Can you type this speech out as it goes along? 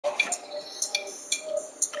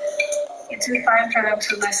too fine for them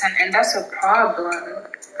to listen, and that's a problem.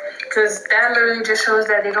 Because that literally just shows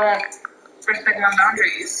that they don't respect my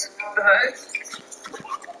boundaries. But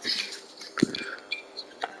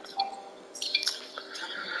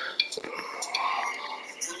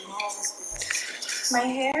my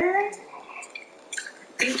hair?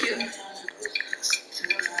 Thank you.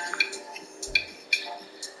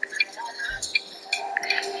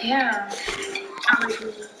 Yeah. I like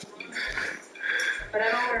it. But I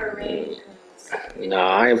don't wear red. No,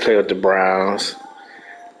 I ain't play with the Browns.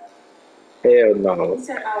 Hell no. He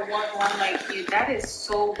said, I want one like you. That is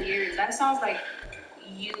so weird. That sounds like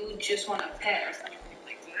you just want a pet or something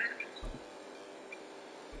like that.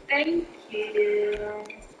 Thank you.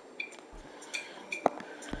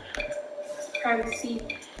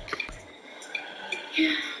 Privacy.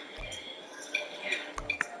 Yeah.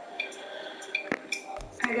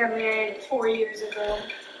 I got married 4 years ago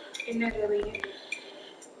in Italy.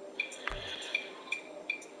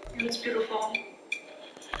 It was beautiful.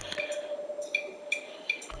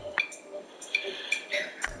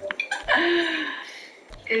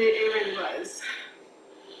 It really was.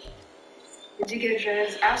 Did you get a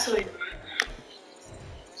dress? Absolutely not.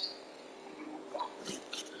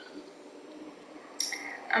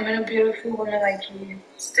 I'm in a beautiful woman like you.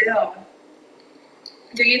 Still.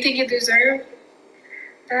 Do you think you deserve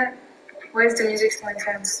that? Where's the music so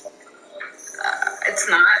intense? It's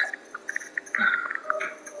not.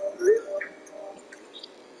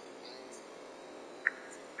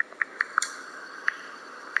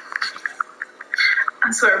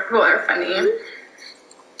 I swear people are funny.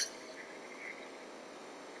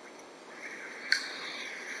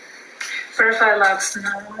 Butterfly locks, no.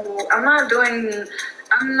 I'm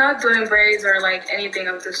not doing braids or like anything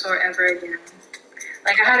of the sort ever again.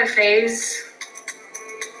 Like I had a phase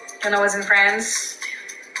when I was in France,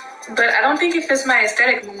 but I don't think it fits my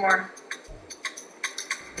aesthetic anymore.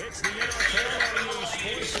 It's the NFL Sports,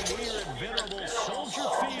 and we are at venerable Soldier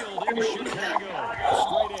Field in Chicago.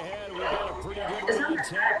 Straight ahead, we've got a pretty good one on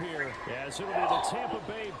tap here, as it'll be the Tampa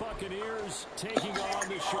Bay Buccaneers taking on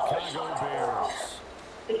the Chicago Bears.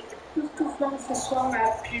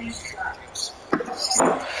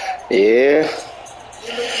 Yeah.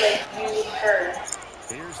 You look like you heard.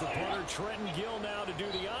 Here's the punter, Trenton Gill, now to do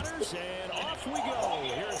the honors, and off we go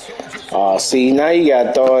here at Soldier Field. See, now you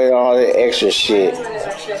gotta throw in all the extra shit. And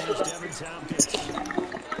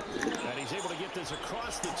he's able to get this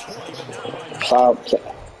across the 20, but not by much.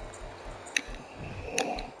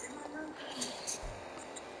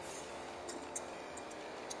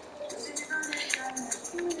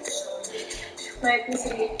 My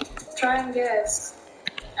ethnicity. Try and guess.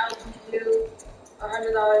 I'll give you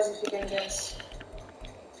 $100 if you can guess.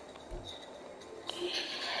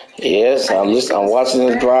 Yes, I'm watching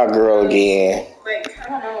the Dry Girl again. Like, I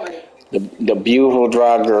don't know, like the beautiful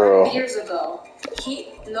Dry Girl. years ago.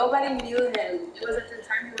 Nobody knew him. It was at the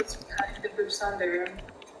time he was in the group Thunder.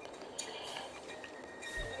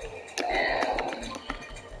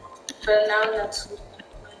 But now that's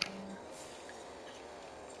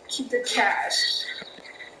keep the cash.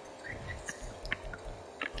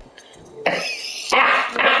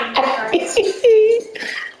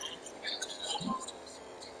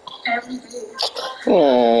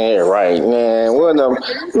 Right, man.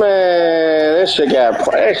 Her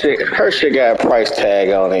shit got a price tag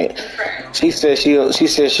on it. She said she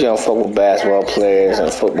don't fuck with basketball players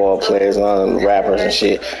and football players and all them rappers and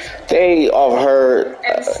shit. They offer her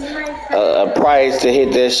a price to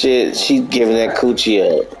hit that shit. She's giving that coochie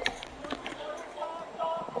up.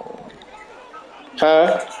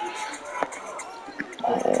 Huh?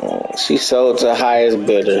 She sold to the highest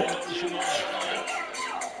bidder.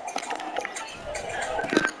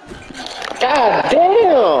 God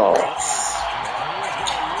damn!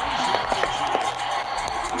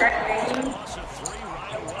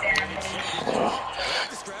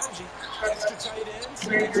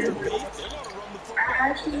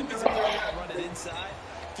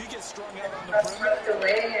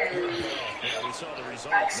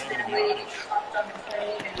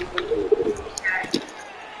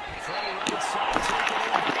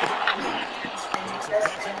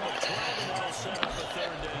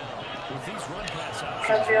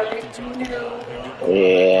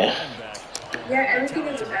 Yeah, everything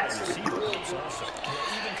is best.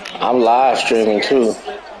 I'm live streaming too.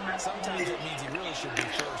 Sometimes it means he really should be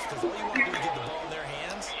first, because all you want to do is get the ball in their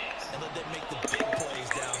hands and let them make the big plays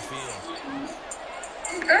downfield.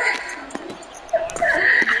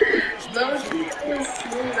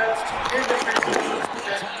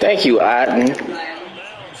 Thank you, Auden.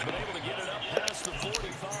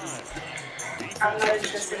 I'm not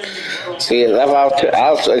interested See, I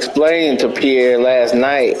was explaining to Pierre last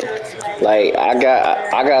night. Like I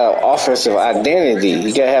got an offensive identity.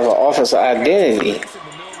 You gotta have an offensive identity. The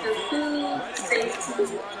food, the safety,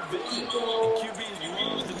 the people.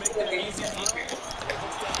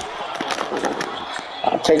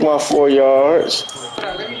 I'll take my 4 yards. Hold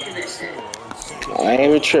on, let me do this shit. I ain't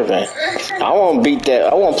even tripping. I want to beat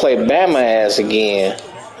that. I want to play Bama ass again.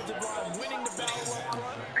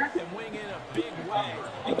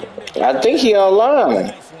 I think he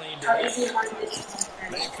online. How easy it was to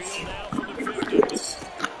Mayfield now from the 50. This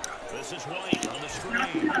is White on the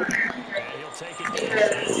screen. And he'll take it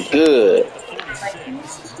down. Good. The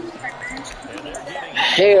 46. And they're getting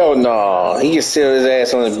Hell no. He can sit his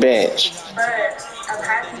ass on the bench. But I've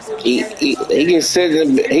had people He can sit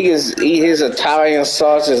in the, he can eat his Italian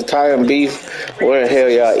sausage, Italian beef. Where the hell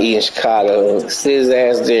y'all eat in Chicago? Sit his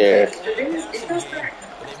ass there. the thing is, it does start.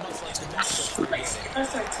 Like, it does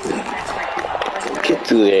start to Get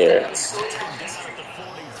through there. it's so tense.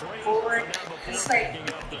 Or it's like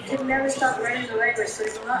you can never stop learning the language, so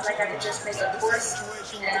it's not like I can just make a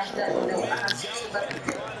course and I'm done. No, I have to keep up with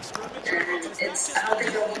it. And it's I don't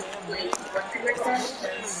think they'll be like working like that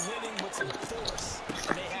because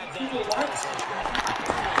people want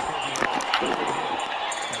it.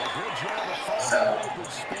 good job of finding open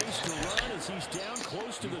space to run as he's down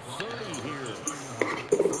close to the 30 here.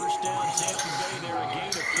 First down, Tampa Bay, there a gain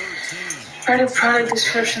of 13. Write a product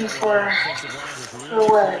description for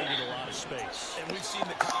what? And we've seen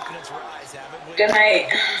the confidence rise, haven't we? Good night.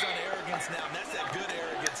 Focus on arrogance now, and that's that good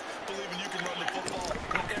arrogance. Believing you can run the football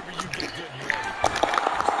whenever you get good and ready.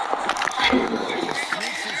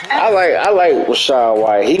 I like Rashad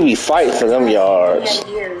White. He be fighting for them yards. Yeah,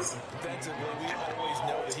 he is.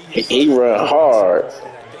 He run hard.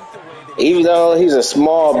 Even though he's a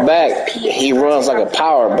small back, he runs like a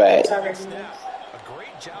power back. A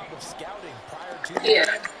great job of scouting prior to Yeah.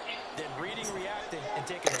 then reading, reacting, and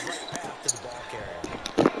taking the right path to the ball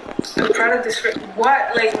carrier. The product description.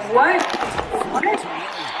 What? Like what? What?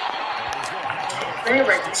 Let me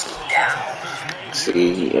write this down.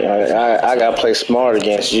 See, I gotta play smart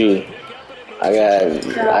against you. I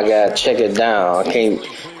gotta check it down. I can't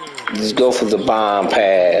just go for the bomb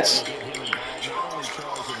pass.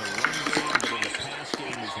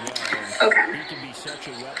 Okay. He can be such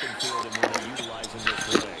a weapon for them when they utilize him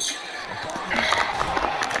this way.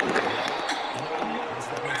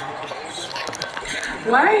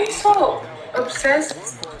 Why are you so obsessed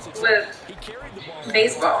with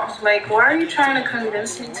baseball? Like, why are you trying to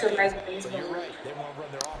convince me to like baseball? They won't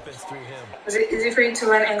run their offense through him. Was it easy for you to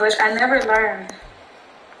learn English? I never learned.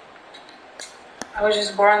 I was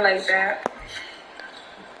just born like that.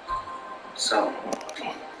 So.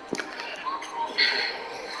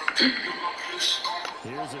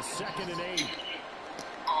 Here's a 2nd and 8.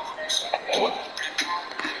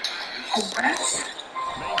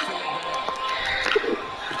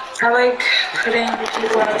 I like putting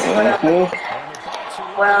people on the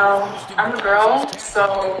spot. Well, I'm a girl,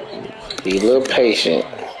 so Be a little patient.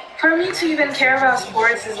 for me to even care about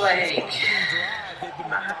sports is like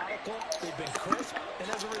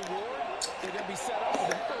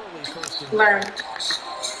learn.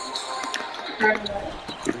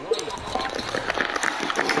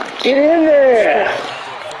 Get in there.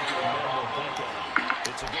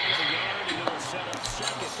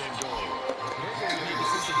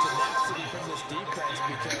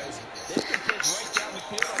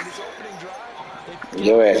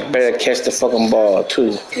 Your ass better catch the fucking ball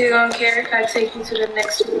too. You don't care if I take you to the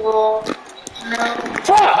next wall? No.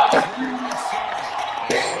 Fuck!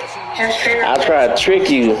 I'll try to trick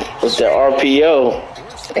you with the RPO.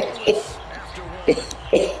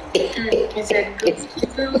 He said,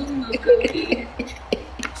 cookie.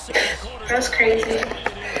 That's crazy.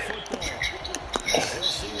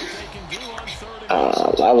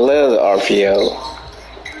 I love the RPO.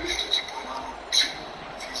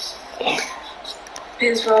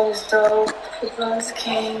 Baseball is dope. Football is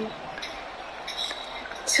king.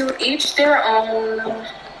 To each their own.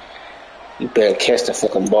 You better catch the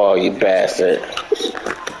fucking ball, you bastard.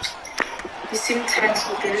 You seem tense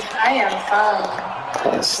with this. I am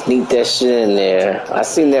fine. Sneak that shit in there. I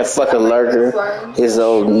seen that fucking lurker. His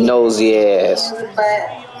old nosy ass.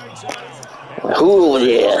 But Who over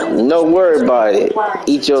there? No worry about it.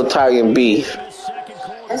 Eat your Italian beef.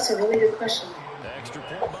 that's a really good question.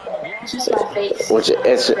 It's just my face. With your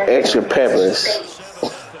extra peppers.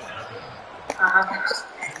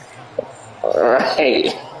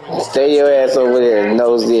 Alright. Stay your ass over there,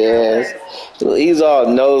 nosy ass. He's all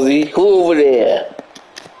nosy. Who over there?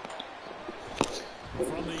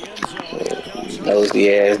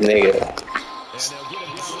 Nosy ass nigga.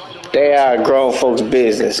 They are grown folks'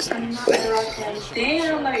 business. I'm not Moroccan.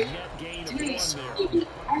 Damn, like, dude, somebody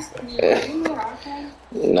asked me, are you Moroccan?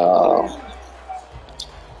 No.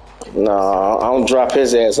 No, I don't drop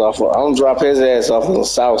his ass off. I don't drop his ass off on the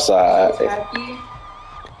south side. Happy?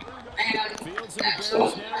 Fields and the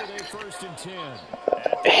Bears now with a 1st and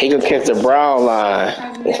 10. He gonna catch the brown line.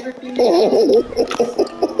 I've never been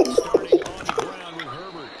Starting on the ground with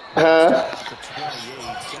Herbert. Huh?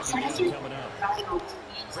 At the 28, second down coming up.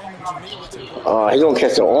 He gonna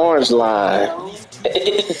catch the orange line.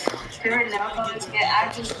 Right now, I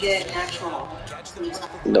just get natural.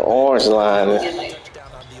 The orange line.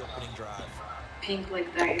 Pink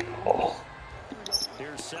like that, you know?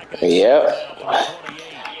 Here's second. Yep.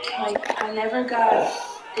 Like, I never got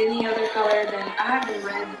any other color than, I had the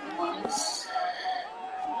red ones.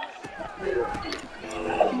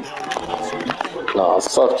 No,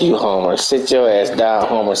 fuck you, Homer. Sit your ass down,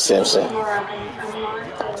 Homer Simpson.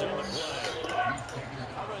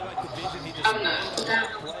 I'm not. That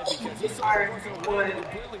are what?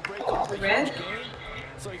 Red?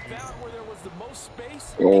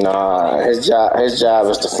 Nah, his job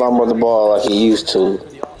is to fumble the ball like he used to.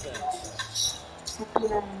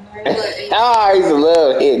 He's a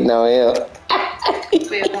little hitting on him.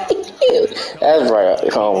 That's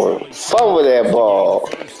right, Homer. Fumble that ball.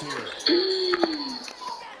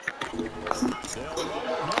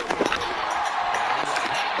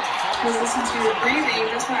 Listen to your breathing.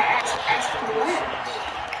 That's why I asked for what?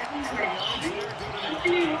 I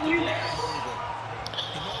didn't hear that.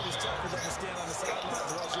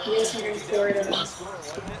 Yes, I'm in Florida.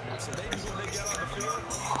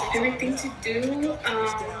 Everything to do,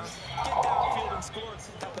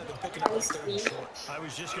 I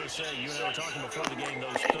was just going to say, you and I were talking before the game,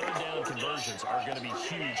 those 3rd down conversions are going to be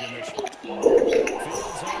huge in this one.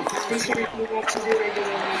 Fields on 1st. you have to do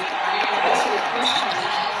regularly. That's the question.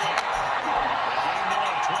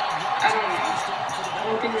 I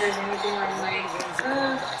don't think there's anything I'm like,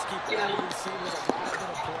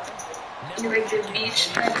 like the beach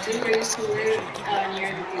that I used to live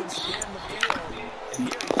near the beach.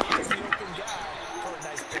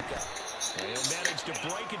 He'll manage to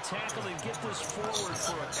break a tackle and get this forward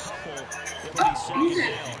for a couple. It'll be second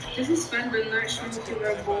down. This is fun, but not sure to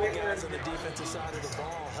where boy was. On the defensive side of the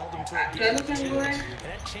ball, held him to a Do I look like boy? and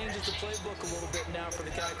that changes the playbook a little bit now for the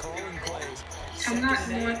guy calling plays. I'm not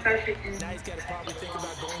more perfect in Now he's got to probably think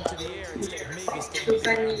about going to the air instead of maybe staying. because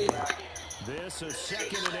I need. This is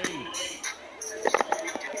 2nd and 8.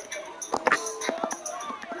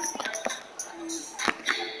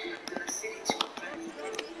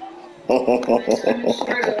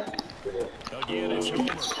 Again, it's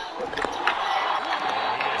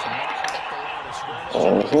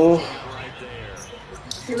Homer. Right there.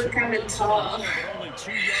 You look kind of tall.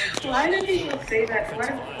 Why do people say that?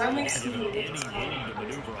 What makes you look tall?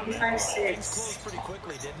 I'm 5'6". Pretty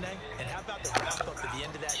quickly, didn't they? And how about the wrap up at the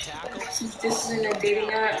end of that tackle? Since this isn't a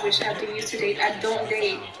dating app, which after you to date, I don't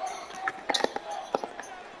date.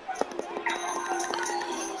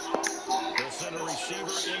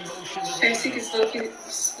 Basic is low key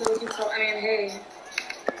tall. I mean, hey.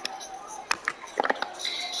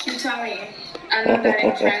 You tell me. I know that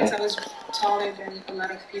in France I was taller than a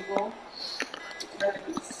lot of people. But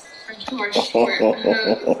you are short.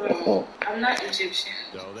 I'm not Egyptian.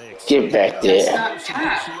 Get back That's there. not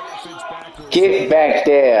cap. Get back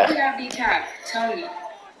there. Why would I be cap? Tell me.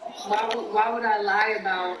 Why would I lie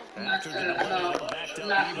about not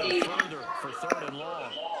dating? For 3rd and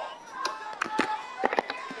long.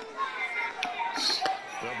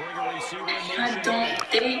 I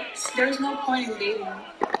don't date. There's no point in dating.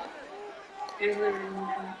 There's literally no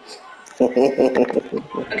point.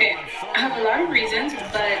 Okay, I have a lot of reasons,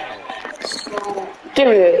 but so. Give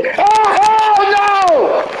me it. Oh no!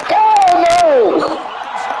 Oh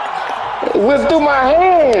no! Whipped through my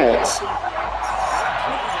hands.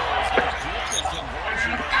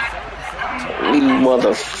 You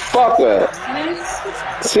motherfucker.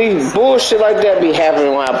 See, bullshit like that be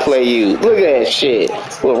happening when I play you. Look at that shit.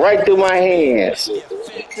 Went right through my hands.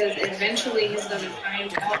 Because eventually he's going to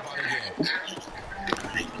find out that,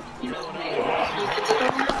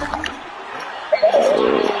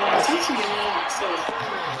 so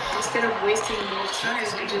instead of wasting both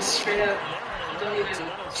times, I just straight up don't even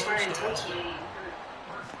try and touch me.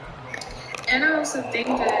 And I also think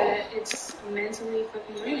that it's mentally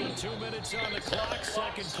fucking draining. 2 minutes on the clock,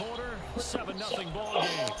 2nd quarter, 7-0 ball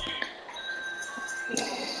game.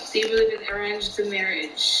 Do you believe in arranged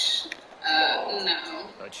marriage? No.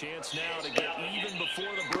 A chance now to get even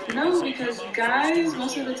before the break. No, because guys,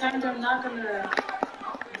 most of the time, they're not gonna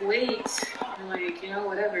wait, or like,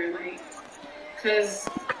 whatever, like, because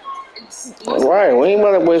Right, we ain't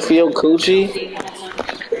about to wait for your coochie.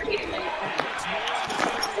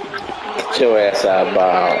 Get your ass out of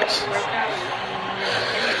bounds. Enough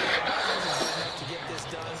to get this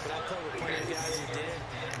done, but I played with plenty of guys who did.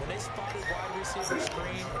 When they spotted wide receiver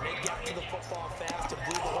screen and they got to the football fast and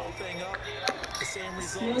blew the whole thing up, the same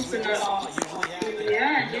result as we just saw usually happened.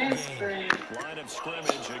 Yeah, yes, but Line of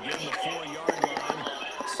scrimmage, again the 4-yard line.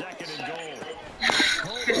 2nd and goal.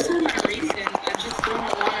 this is not recent. I just don't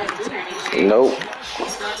want to do anything. Nope.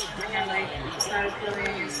 It's not something I like. It's not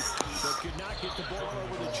appealing. But could not get the ball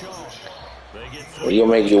over the chalk. They get We're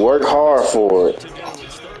gonna make you work hard for it. to do. It's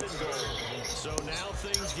 3rd and goal. So now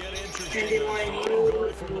things get interesting. Maybe more you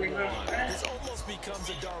This almost becomes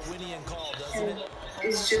a Darwinian call, doesn't it?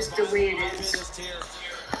 it's just the way it is. Just here.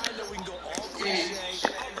 I know we can go all cliche.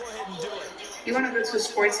 I'll go ahead and do it. You want to go to a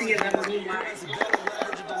sports thing and then move on. Has better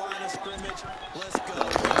leverage at the line of scrimmage. Let's go.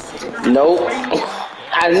 Nope.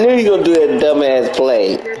 I knew you gonna do that dumbass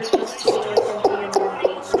play.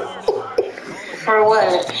 For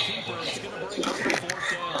what?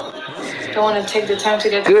 Don't want to take the time to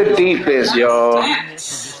get Good defense, y'all.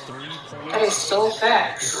 That is so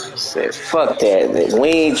fast. Said fuck that. We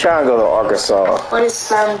ain't trying to go to Arkansas. What is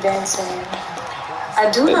slam dancing? I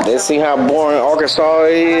do not. They see how boring Arkansas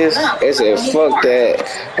is. They said fuck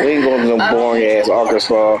that. We ain't going to no boring ass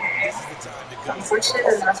Arkansas.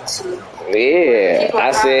 Unfortunately enough to. Yeah,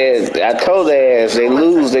 I told their ass they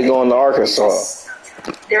lose, they going to Arkansas.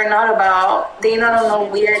 They're not on no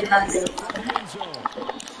weird nothing.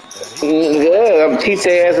 Good, I'm teach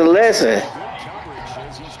their ass a lesson.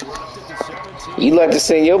 You like to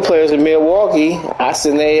send your players to Milwaukee, I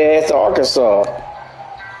send their ass to Arkansas.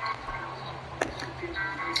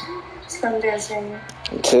 Slam dancing.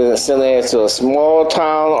 To send their ass to a small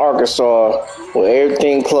town, Arkansas, where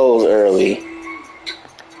everything closed early.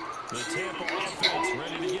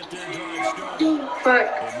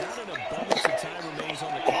 But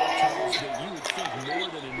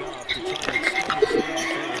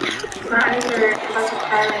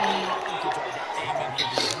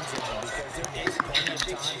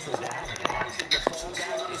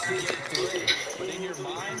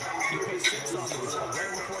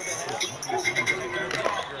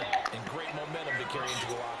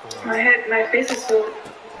my face is so.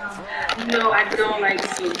 No, I don't like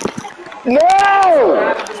soup. No!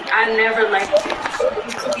 I never liked it. I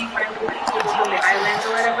used to be friends with people from the islands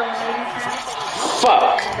or whatever when they were friends.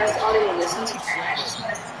 Fuck. That's all they would listen to.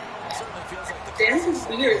 Dance is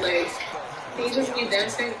weird, like they just be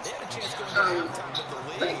dancing,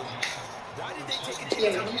 like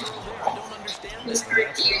you know, just for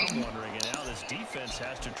eating. Wondering, and now this defense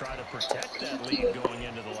has to try to protect that lead going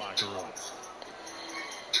into the locker room.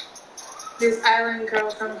 This island girl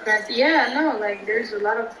from France. Yeah, no, like there's a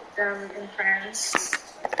lot of them in France.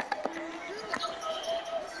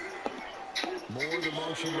 More of the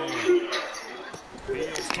motion man.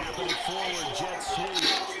 Fields tapping it forward, jet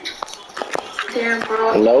sweep. Damn,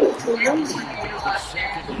 bro. Nope.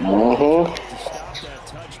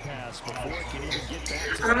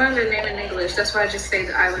 I don't know the name in English. That's why I just say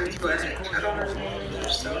the islands, but I don't know the name in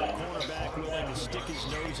English. So. Cornerback willing to stick his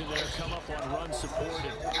nose in there, come up on run support,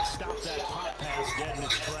 and stop that pop pass dead in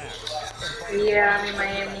its tracks. Yeah, I'm in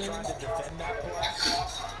Miami.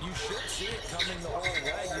 You should see it coming the whole way.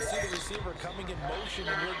 You see the receiver coming in motion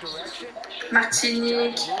in your direction.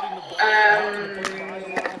 Martinique.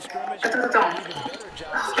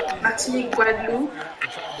 Attends. Martinique, Guadeloupe.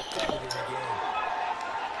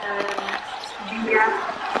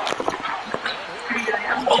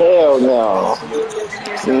 Hell no.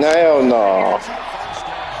 Hell no.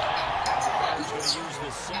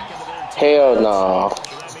 Hell no.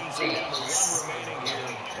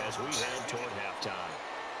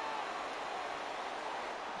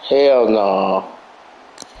 Hell no.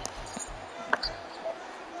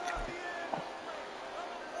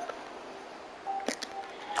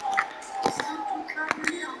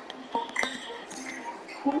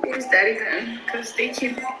 Who is that even? Because they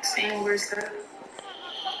keep saying we're stuff.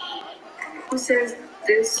 Who says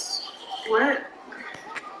this? What?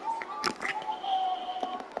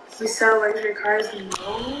 We sell luxury cars?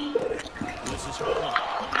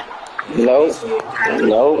 No.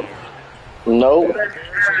 Nope. Nope. Nope.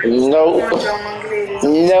 Nope.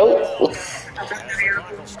 Nope.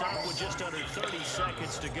 Stop with just under 30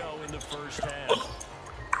 seconds to go in the first half.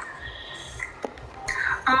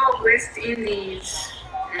 Oh, West Indies.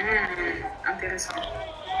 I'm good as well.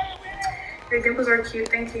 Your dimples are cute.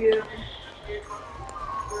 Thank you.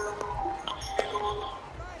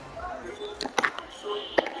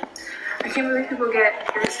 I can't believe people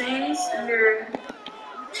get piercings in their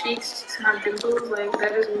cheeks to have dimples. Like,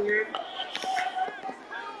 that is weird.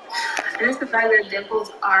 And it's the fact that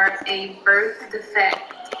dimples are a birth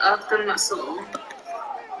defect of the muscle.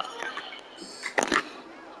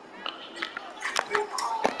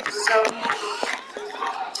 So,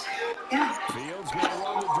 yeah. Fields going to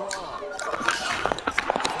run the draw.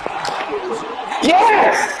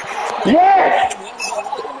 Yes! Yes!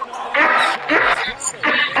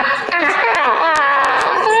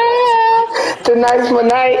 Tonight's my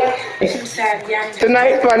night. I'm sad, yeah.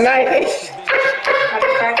 Tonight's my night. Matter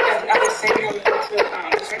of fact, I was saying I would go to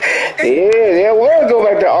Yeah, they will go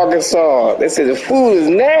back to Arkansas. They said the food is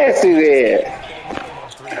nasty there.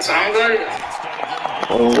 That's what I'm going to do.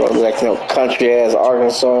 I'm going back to no country ass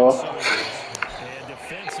Arkansas.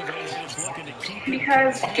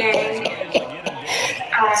 Because, gang,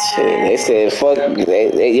 Shit, they said, fuck,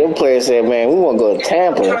 your player said, man, we want to go to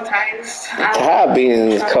Tampa. traumatized. Tired being in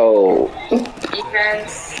this cold.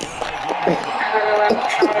 Events. I had a lot of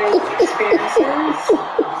traumatic experiences.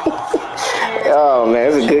 Oh,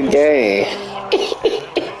 man, it's a good game.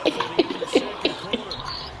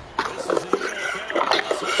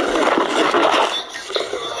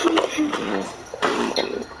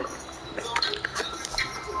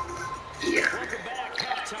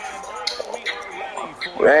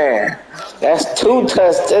 Man, that's two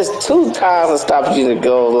times to stop you to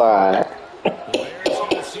goal line.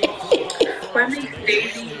 When they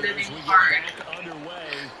living hard.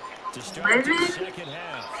 Living,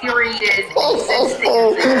 period,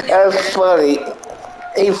 existing. That's funny.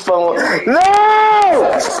 He phone. No!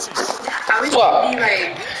 I wish Fuck. he'd be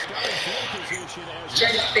like,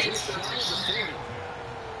 just Facebook.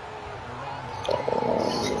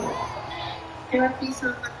 It would be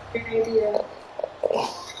so good idea.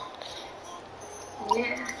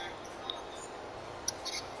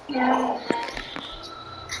 Yeah.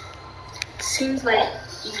 Seems like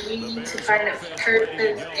you need to find a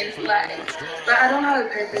purpose in life. But I don't have a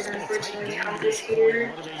purpose, unfortunately. I'm just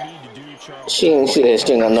here. She ain't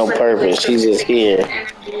got no purpose. She's just here.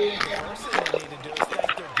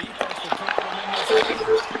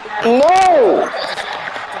 No!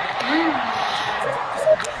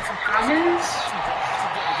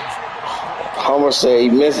 Homer said he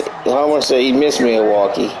missed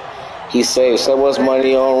Milwaukee. He saved so much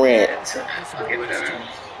money on rent. Okay, whatever.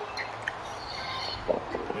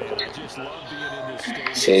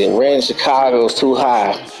 Said the rent in Chicago is too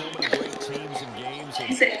high.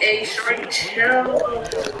 He said, hey, short chill.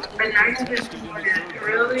 But now you've been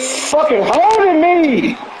really Fucking holding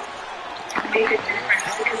me! make a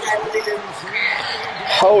difference because I really doesn't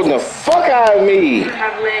Holding the fuck out of me!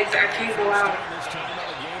 have legs. I can't go out.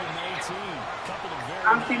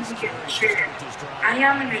 I'm thinking for sure. I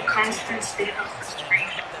am in a constant state of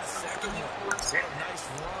frustration.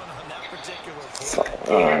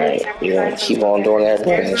 Alright, you gonna keep on doing that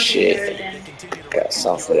running shit. Got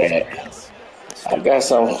something for that. I got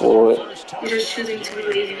something for it. You're just choosing to be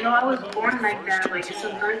lazy. No, I was born like that. Like, it's a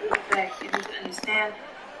birth defect. You need to understand.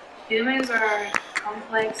 Humans are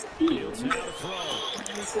complex beings.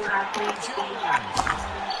 This will happen to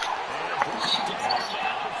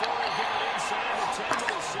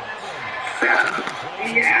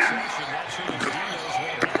yeah.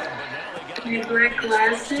 My black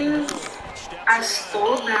glasses, I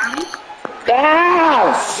stole them.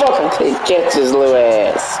 Ah! Fucking catch his little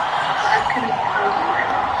ass. I couldn't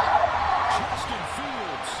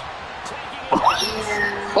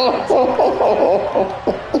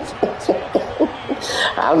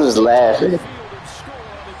I'm just laughing. You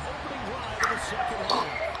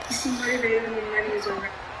seem motivated when the money is over.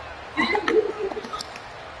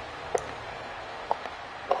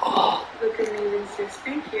 Look at me and says,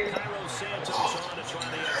 thank you.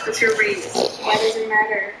 What's your race? Why does it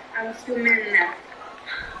matter? I'm human now.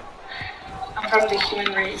 I'm from the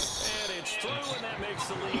human race.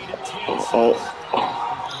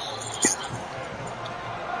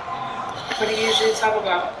 What do you usually talk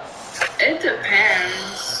about? It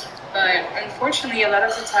depends, but unfortunately, a lot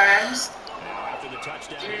of the times,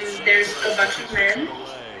 there's a bunch of men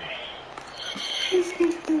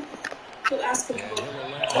who ask about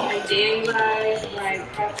my dating life, my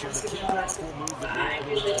preferences, and all that stuff. I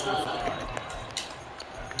usually talk about that.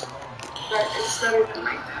 But it's never been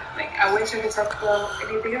like that. Like, I wish I could talk about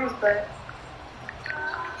anything else, but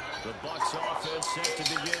The Bucks offense set to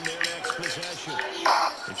begin their next possession.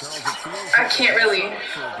 And Charles, it feels I can't really.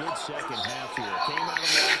 for a good second half here. Came out of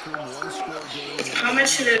the locker room, one-score game. How much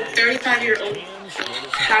should a 35-year-old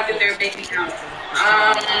have in their bank account?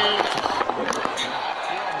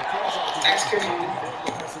 Ask your mom.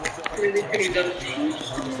 Really pretty good.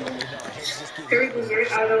 offense just get Very hit with dessert.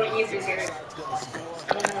 it. I don't eat The other dessert. side's going to score.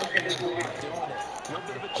 I don't know if it And is they go dessert. out doing it. A little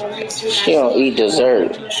bit of a What makes challenge you here. She guys don't want eat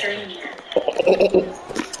dessert. no shirt in there?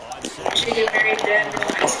 On second She get down, married dead, no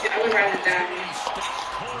ice. I would rather die. stop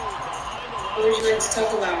cold behind the What line would of you like to talk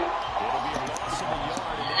scrimmage. about? It'll be a loss of a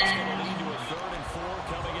yard, and that's going to lead to a 3rd and 4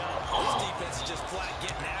 coming up. This defense is just flat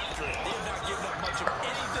getting after it. They have not given up much of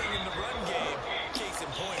anything in the run game. Case in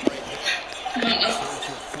point right there. Search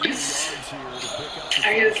of 4 yards here to pick up the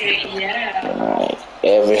Are you first okay? down. Yeah. Alright.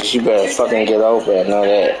 Evans, you better You're fucking tight. get open. I know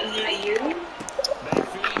that. Not you?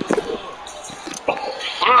 Mayfield will throw it.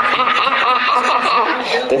 I'm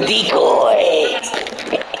good The with decoy. Just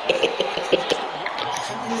a run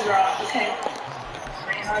to the He's right wrong. of the Okay. 30. Right,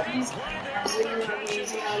 Big Huggies. play I'm there for doing a catch Huggies. at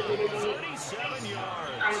the How do 37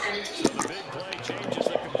 I'm yards. empty. So the big play changes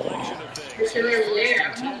the complexion of The things. filler Here's first where? and I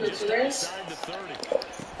don't 10 know the just fillers. outside the 30.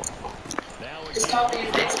 Now It's again, called being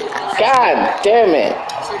Mayfield fixed. with the snap. God damn it.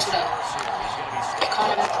 Switch it up. Force here. He's going to be stopped at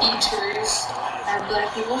Common the 37 features at the line of that black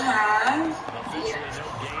scrimmage. people have. Officially Yeah. no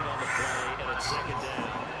gain on the play, and it's 2nd down.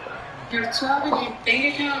 You have 12 in your bank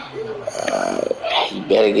account? Ooh. You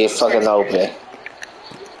better get fucking open.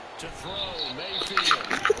 To throw, Mayfield.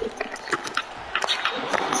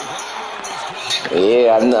 Looking to ground it, and he's caught.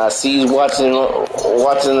 Yeah, I see you watching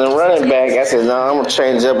the running back. I said, no, I'm gonna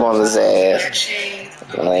change up on his ass. Shame.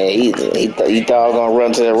 Like, he thought I was gonna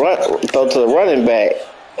throw to the running back.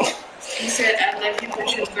 He said I love you,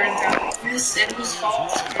 but you're burnt out. Miss and whose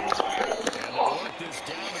fault? And they'll work this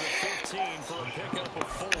down to the 15 for a pickup of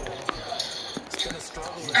 4. It's been a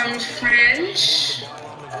struggle this I'm offense trying to move the French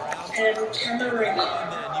ball on the ground. and Every now and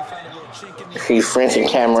Cameroonian. then you find a little chink in the He's armor. French and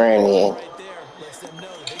And that turnover Cameroonian. right there lets them know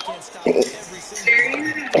that they can't stop you every single Very time.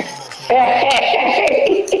 nice. Almost no matter what.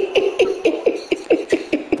 Now Mayfield.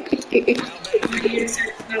 Years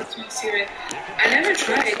that's my secret. I never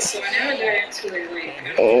tried, so I never got into it. Like, And I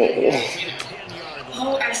he'll don't carry it know. out to the 10-yard Oh,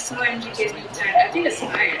 line. I saw MGK's This will be new brought time. I up think it's third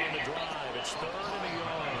down fire. on the drive. It's 3rd and a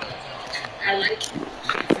yard. I like it.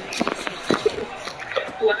 Mayfield looking to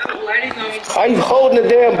throw. Why do you want me to Why you holding the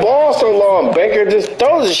damn ball so long, Baker? Just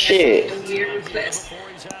throw the shit. a weird Down here request? before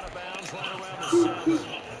he's out of bounds, right around the 7.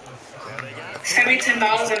 And they got 4 Send me yards. $10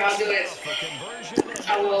 and I'll That's do it. enough. A conversion, and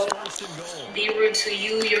I now it's will 1st and goal. be rude to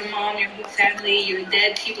you, your mom, your whole family, your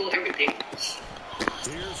dead people, everything.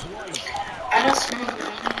 Here's White. I don't smoke,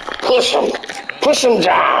 man. Push him I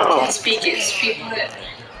down. can speak it. Speak it.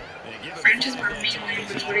 They give him French is 5 my that main time.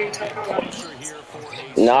 language. What are you talking about? Pressure here for a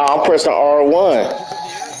Nah, I'm pressing R1. Keeping the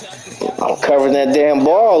air attack as long I'm as they covering that can. damn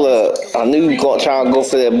ball up. I knew you were trying to go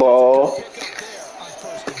for that ball. Pick up there on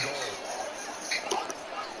 1st and goal.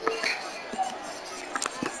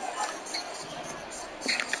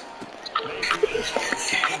 Mayfield on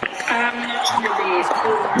 2nd down. I'm not trying to be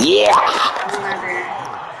cool. Yeah. I'm not there.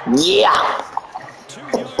 Yeah. 2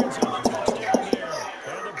 yards on the touchdown there.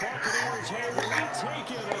 And the Buccaneers have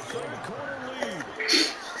retaken a third-quarter lead.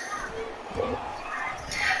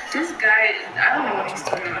 This guy, I don't know what he's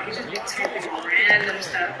talking about. He just be typing random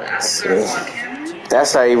stuff. I swear, fuck him.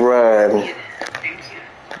 That's how you run Yeah, thank you.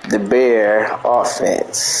 the Bear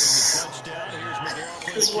offense. Touchdown. Here's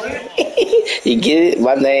McLaughlin Cause to kick it what? off. You get it?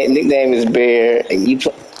 My nickname is Bear, and you.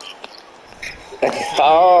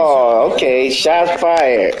 Oh, okay. Shots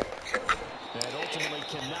fired. And ultimately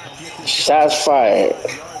cannot get this Shots fired.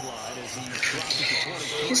 5-yard line as he's dropped it to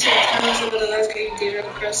 23. He said, "Times over the last game, David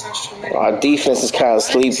across instrument." Our defense is kind of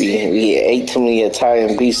sleepy. We ate too many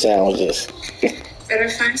Italian beef sandwiches. Better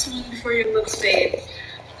find someone before your looks fade.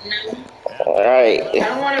 No, All right. I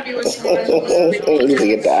don't want to be with someone who's with Look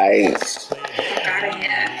at the ice. They had fuck out of the here.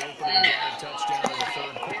 opening No. drive touchdown in the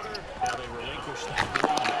third quarter. Now they relinquish that lead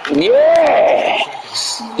back. Yeah.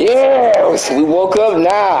 Yeah. We woke up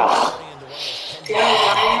now. Play into one of those They pending don't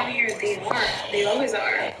lie games. on here. They are. They always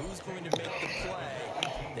are. And who's going to make the play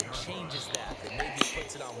that changes that maybe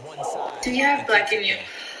puts it on one side? Do you have black in you?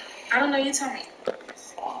 I don't know. You tell me.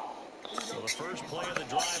 So the first play of the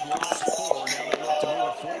drive lost 4. Now they look to move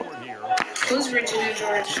it forward here. Who's Regina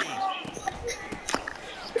George?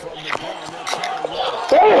 From the gun, they'll try to run it.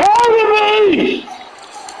 They're holding me. They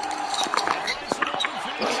find some open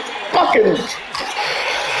field. Fucking.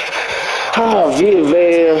 Oh,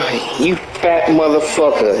 Vita, you fat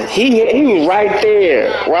motherfucker. He was right there,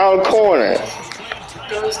 around the corner,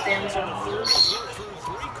 Those damn fools.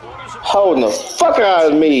 Through 3/4 of holding the fuck out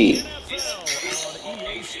of me. NFL on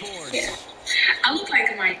EA Sports. Yeah. I look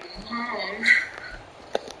like my mom.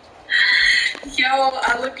 Yo,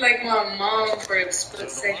 I look like my mom for a split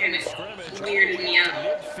second. It weirded me out.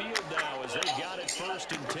 Midfield now as they got it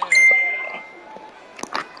 1st and 10.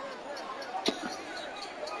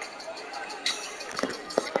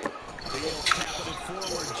 Fields tapping it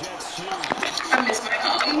forward. Jet sweep.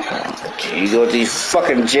 You go with these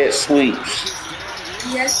fucking jet sweeps.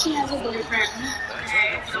 Yes, she has a boyfriend.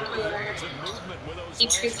 He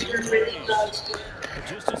treats her really good.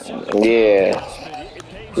 Yeah.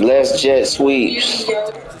 Less jet sweeps.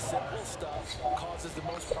 Sometimes the simple stuff causes the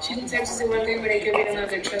most She can problems text for you a one thing, but team. it could be It's another.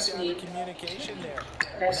 having Trust better me. communication there.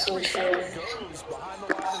 That's Now so we see how true. it goes behind the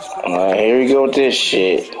line of scrimmage. Alright, here we go with this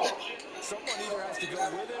shit. Someone either has to go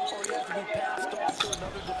with him or he has to be passed off to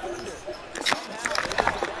another defender. Somehow they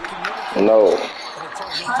didn't get that communicated No. well, and it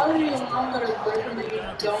turned into How a do you pass know that a breakup. boyfriend that you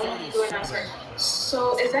don't go outside?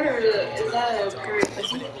 So is that a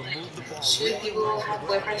prerequisite? Able to move the ball Should really people well and have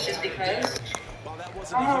bring boyfriends pain just out of the because? game. While that I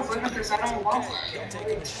wasn't a don't have a huge boyfriend win, because I it's don't want okay. one. They'll That take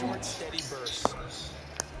it in makes short, sense. steady bursts.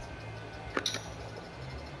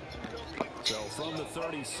 So from the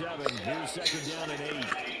 37, here's second down and 8.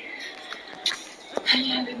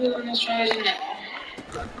 Yeah, people on this strategy now.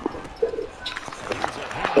 And here's a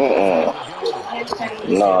handoff on the go. Next time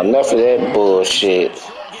you Nah, enough of that bullshit.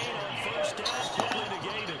 Short gain on first down, quickly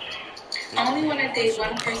negated. I only want to date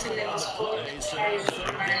one person in On this the whole play, so entire third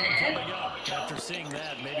down planet, coming up. After seeing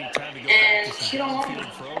that, maybe time to go back to and some she don't want me.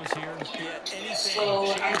 downfield throws here. Yeah, anything,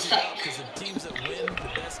 So I'm change it stuck. up because the teams that win, the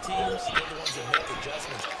best teams, they're the ones that make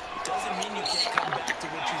adjustments. Doesn't mean you can't come back to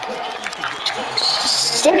what you thought you could get done.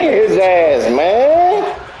 Sometimes Sick of his ass, you man.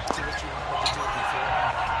 go back to what you wanted to do before.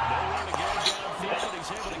 Nowhere to go downfield, and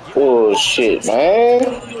he's able to get it out across Bullshit, the 7 and man.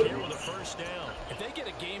 come up here with a first down. If they get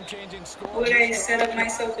a game-changing score Would I this set up early,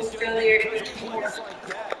 myself for it's going to be failure because even of more? plays like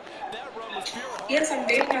that. That run was pure heart. Yes, I'm Took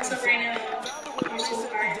dating what he myself right saw, now. found a way to I'm so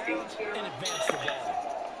reset the fine, down, thank you. and advance the ball.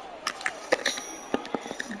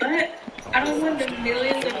 But I don't want the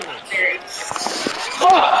millions of others.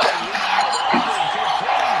 Fuck.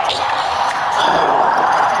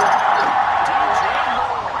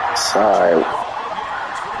 Sorry. 5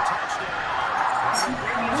 yards for the touchdown. And the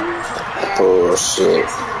Browns answer back. Bullshit.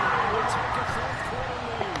 We'll take a fourth quarter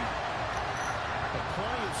lead. But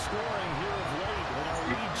plenty of scoring here of late, and our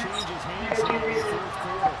lead changes hands here in the fourth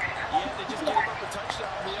quarter. Yeah, they just gave up a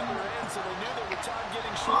touchdown on the other end, so they knew there were time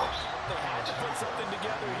getting short. They had to put something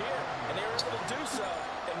together here, and they were able to do so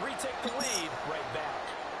and retake the lead right back.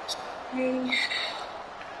 Yeah.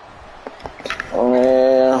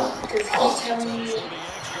 Because he's telling me,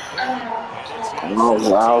 I don't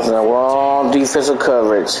know. I was in the wrong defensive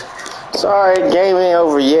coverage. Sorry, game ain't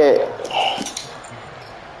over yet.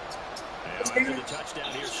 And after the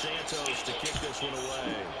touchdown, here's Santos to kick this one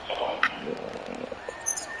away.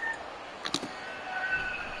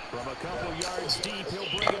 From a couple yards deep, he'll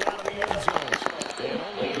bring it out of the end zone. And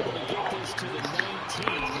only able to get this to the 19,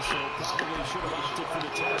 so probably should have opted for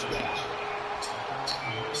the touchback.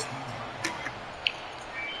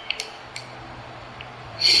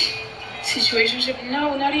 Situationship?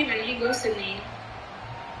 No, not even. He ghosted me.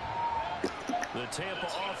 The Tampa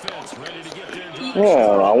offense ready to get their drive. Yeah,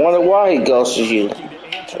 I wonder why he ghosted you. Looking to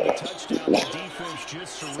answer the touchdown the defense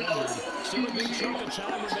just surrendered. Still a good chunk of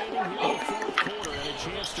time remaining here in the fourth quarter and a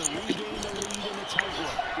chance to regain the lead in a tight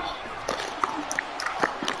one.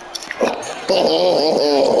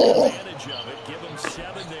 Advantage of it. Give them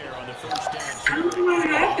 7 there on the first down I don't carry. know what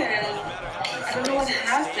happened. I don't know what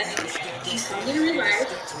happened. He saw me in real life,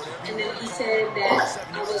 and then he said that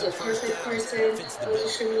I was a perfect person. I was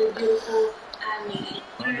extremely beautiful. I made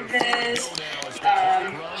nervous.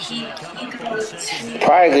 He thought I was too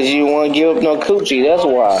Probably because you didn't want to give up no coochie. That's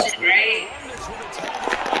why. shit, right?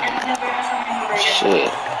 And I never heard from him ever again.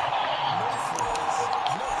 Shit.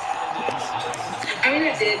 I mean,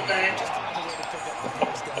 I did, but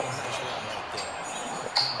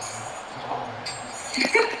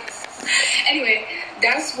anyway,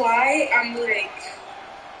 that's why I'm like,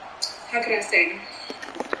 how could I say?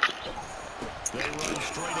 They run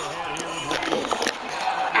straight ahead here with Reed.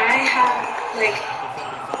 I have, like,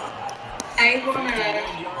 I wanna,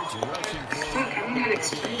 fuck, I don't know how to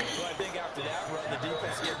explain it. So I think after that run, the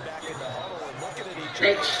defense get back in the huddle and looking at each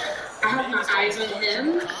Like, other. I have my eyes on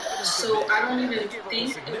him, so I don't even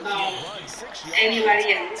think about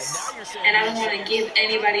anybody else. And I don't want to give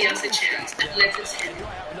anybody else a chance unless it's him.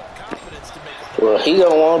 Well, he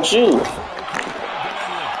don't want you.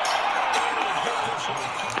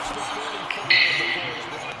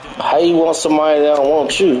 How you want somebody that don't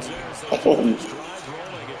want you?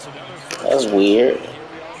 That's weird. Here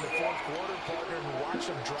we are in the fourth quarter, partner, and we watch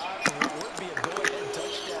them drive for what would be a go-ahead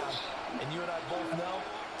touchdown. And you and I both know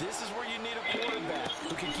this is where you need a quarterback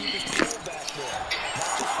who can keep his cool back there.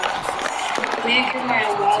 Not just for himself. May I give my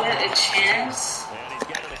wallet a chance?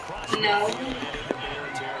 No.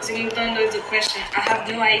 Singleton is a question. I have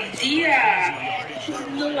no idea. I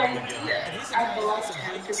have no idea. I blocked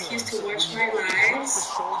him because he used to watch my lives.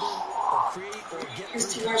 or create or get Is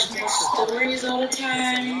three to watch points my off the stories all the It's a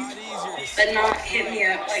time, lot easier to but sit not back, hit me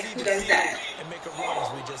up like see who the does field, that. and make a run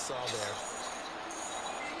as we just saw there.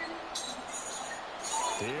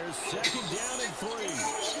 Here's 2nd down and 3.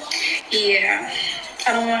 Yeah,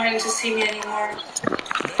 I don't want him to see me anymore.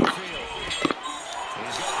 Mayfield.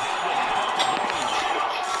 He's got a head-to-head with the Brady.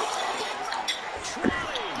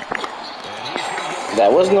 Trying. And he's going to get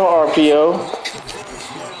That was no RPO. the first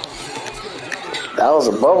down. So that's going to double their That was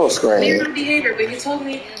a bubble Clear screen. good behavior, but he told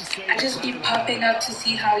me I just be popping up to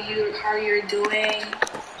see how you're doing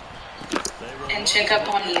and check up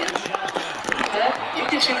on you. But you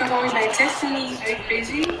can check up on me by texting me. Are you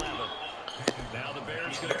crazy? Now the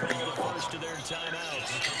Bears going to call the first of their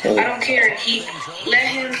timeouts. I don't care. Let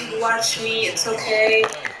him watch me. It's okay.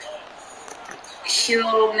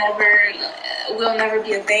 Will never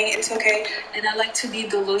be a thing. It's okay. And I like to be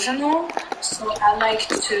delusional, so I like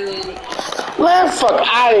to Man, fuck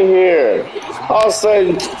out of here. All of a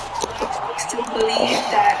sudden, still believe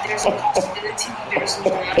that there's a possibility that there's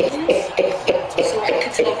more lines. So I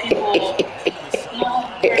could tell people, no,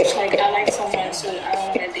 first, like, I like someone, so I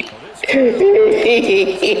don't want to date.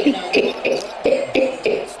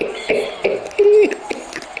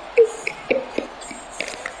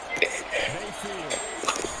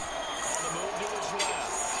 Mayfield on the move to his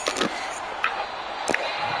left.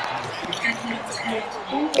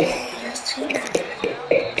 It's too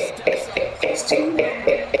bad. Steps up, It's too bad.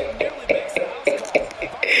 and nearly makes the house call. If I'm the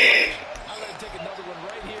coach, I let him take another one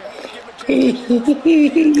right here. Give him a chance to get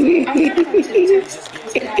his first. I'm not about to text Here's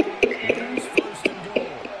this guy, okay? 1st and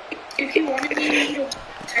goal. If he wanted me, he would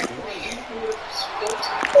text me. He would spoke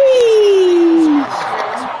to me. Tampa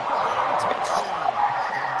Bay touchdown.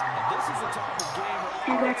 And this is the type of game where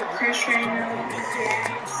You got offensive a crush lines right can now. really dictate a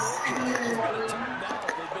team's fortune. Yeah. It's been a timeout.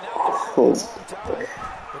 They've been out there for a long time.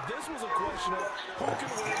 But this was a question of who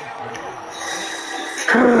can wear down who. And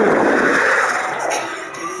that's ultimately the game.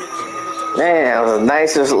 They finish it with a touchdown. man, that was the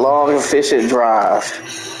nicest, long, efficient drive.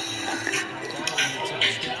 Following the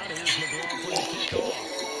touchdown, here's McLaughlin to kick off.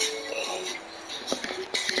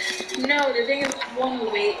 No, the thing is, I want to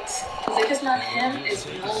wait. Because if it's not him, it's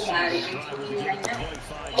nobody. I'm telling you right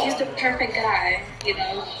now. He's the perfect guy. You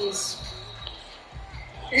know, he's...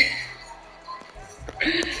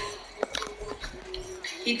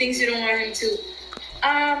 He thinks you don't want him to.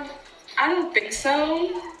 I don't think so.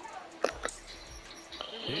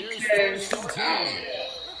 Because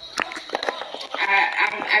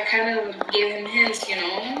I kind of gave him hints, you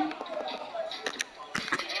know.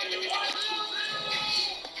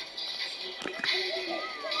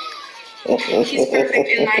 He's perfect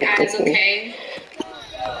in my eyes, okay? All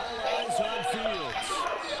eyes on Fields.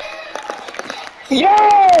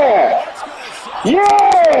 Yeah!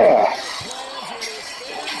 Yeah! Plans and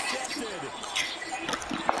it's intercepted.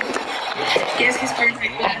 Yes, he's perfect,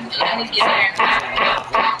 but I'm trying to get there.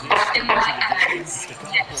 In my eyes, To come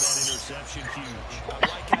up with that yes. interception, huge. I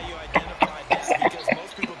like how you identified that because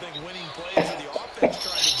most people think winning plays are the offense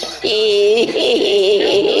trying to get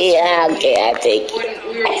it Yeah, okay, I take it. When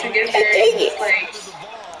we were together, I take it's it. like,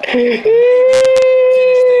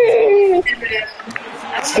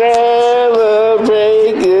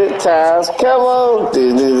 Celebrate good times. Come on,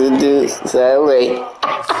 do. Celebrate.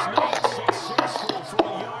 Snap successful from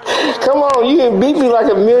a yard line. Come on, you can beat me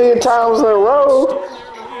like a million times in a row.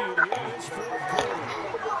 Extend their lead here in this 4th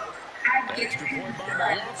quarter. Extra point by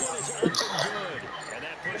McLaughlin is up and good. And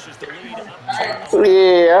that pushes the lead up to 11.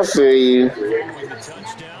 Yeah, I feel you. Following the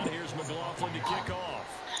touchdown, here's McLaughlin to kick off.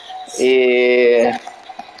 Yeah.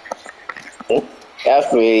 I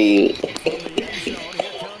feel you. From the end zone,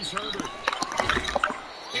 here comes Herbert.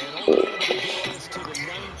 And only able to get this to the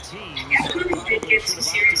 19. So probably should have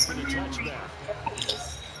opted for the touchback.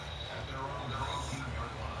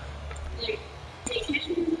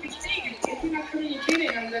 if you're not communicating,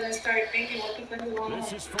 I'm gonna start thinking, what the fuck is going on?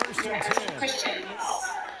 This is 1st I'm gonna and ask 10. questions.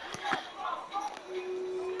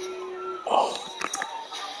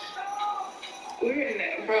 We're in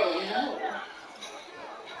that, bro. No.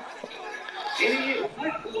 Idiot.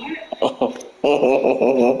 What?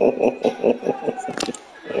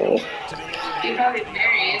 You probably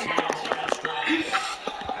married. That's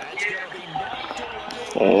going to be knocked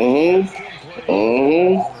away.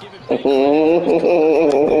 Mm-hmm. Give it big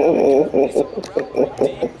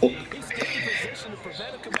credit. He stayed in position to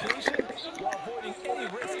prevent a completion while avoiding any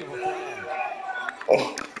risk of a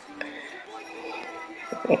flag.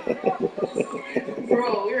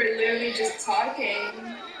 Bro, we were literally just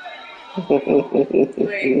talking.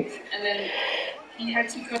 Like, and then he had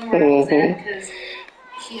to come where I was at because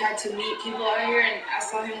he had to meet people out here, and I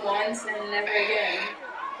saw him once and never again.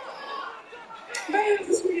 But it was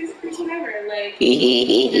the sweetest person ever. Like,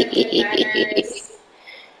 manners,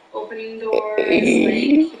 opening doors,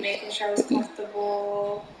 like making sure I was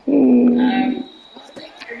comfortable.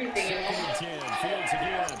 Like everything, you know. 10, Fields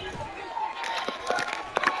again.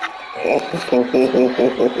 Not my curly hair.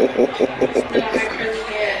 Definitely critical here if they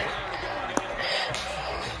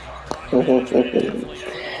want to get back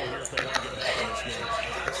in this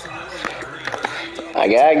game. Absolutely agree. They have to I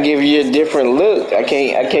gotta give you a different look. I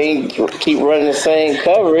can't keep running the same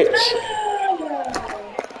coverage. There's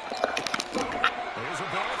a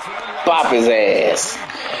ball thrown right Bop his ass.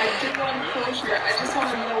 I do want closure. I just want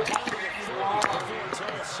to know what's wrong. before it's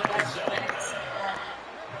all said and done.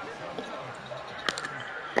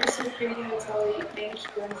 It's so pretty to tell you thank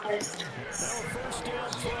you in first. Now a first down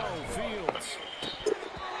throw, Fields.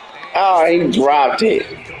 Oh, he dropped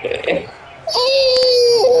it.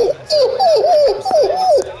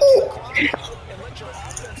 and let your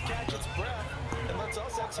offense catch its breath and lets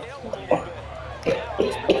us exhale a little bit. Now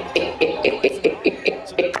it's moving forward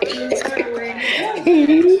on fourth and long.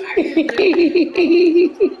 So they're going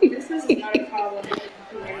to This is not a problem.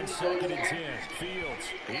 On second and 10, Fields.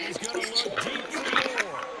 He's going to look deep for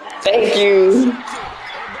more. Thank you.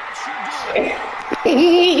 And that should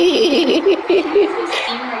do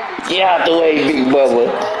it. Get out the way, Big Bubba.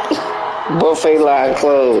 Buffet line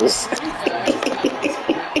closed. He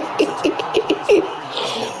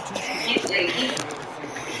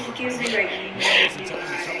gives me like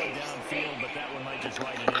Downfield, but that one might just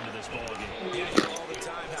ride it into this ballgame. Yeah, I hear all the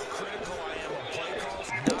time how critical I am on play calls.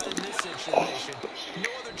 Not in this situation. No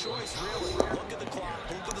other choice, really. Look at the clock.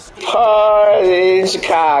 Look at the score. Hard in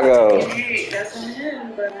Chicago. hey, that's on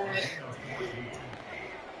him, but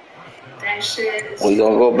that shit is We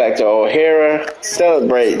gonna go back to O'Hara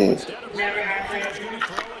celebrating. never happened.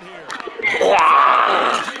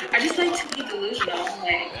 Ah! I just like to be delusional.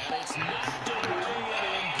 Like, It's knocked away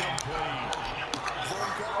and incomplete.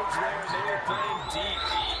 Zone coverage there. They were playing deep.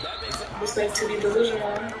 That makes it just like to be delusional.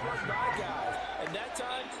 run by guys. And that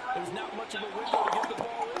time, there's not much of a window to get the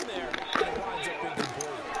ball in there. And it winds up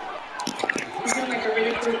incomplete. You seem like a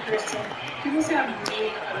really cool person. People say I'm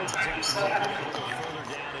mean all the time, so I don't know. Further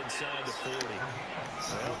down inside the 40.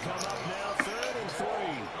 They'll come up now, 3rd and 3.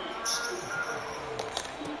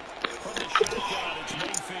 From the shotgun, it's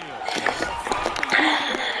Mayfield.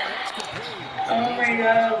 Oh my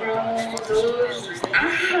god, bro. Those. There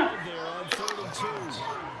on 3rd and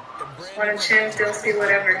 2. Want a chance, they'll see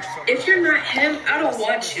whatever. If you're not him, I don't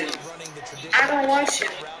want you. I don't want you.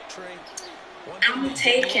 I'm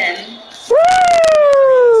taken. Woo!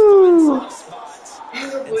 You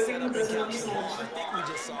were living with the I think we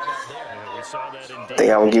just saw that there. We saw that in I think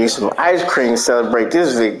I'm gonna give you some ice cream to celebrate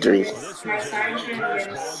this victory. This was a close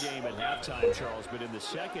ball game at halftime, Charles, but in the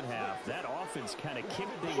second half, that offense kind of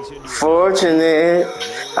kicked things into Fortunate.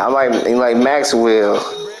 I like Maxwell.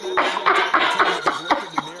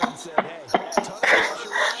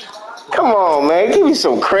 Come on, man. Give me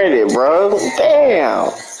some credit, bro.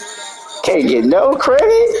 Damn. Can't get no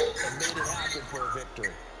credit.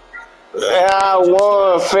 I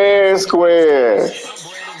won fair and square.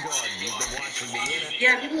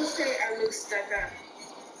 Yeah, people say I look stuck up.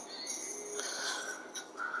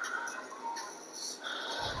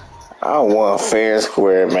 I won fair and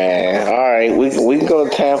square, man. All right, we can go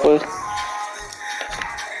to Tampa.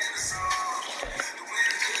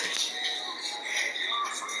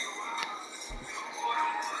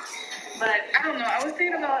 But I don't know. I was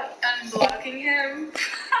thinking about unblocking him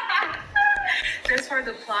just for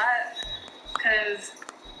the plot, because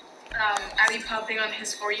I'd be popping on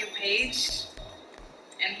his For You page,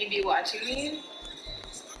 and he'd be watching me.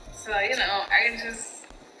 So I can just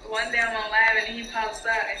one day I'm on live and he pops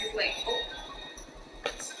out and he's like, oh.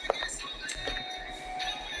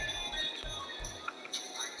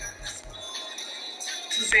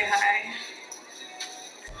 To say hi.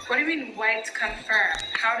 What do you mean white confirm?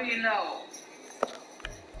 How do you know?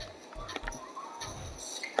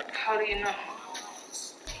 How do you know?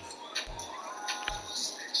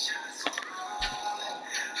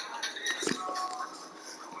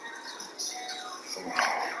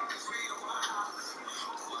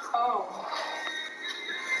 Oh.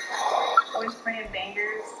 Always playing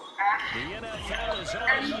bangers. The NFL is on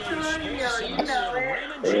Antonio, you know it.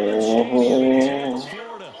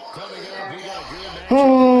 Florida. Coming up, we got a good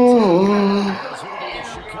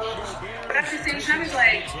But at the same time, it's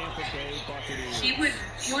like he would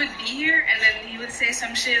be here and then he would say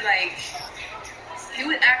some shit like he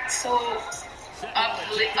would act so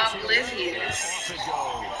oblivious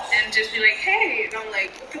and just be like, hey, and I'm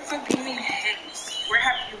like, what the fuck do you mean, hey? Where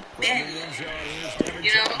have you been?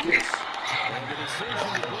 You know?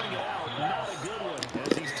 not a good one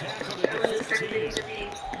as he's tackled at the 15.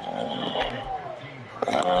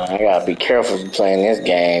 I gotta be careful playing this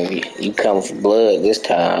game. You come for blood this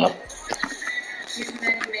time.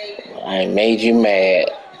 I made you mad.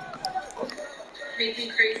 Made me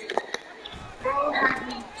crazy. Bro had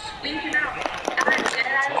me thinking out. I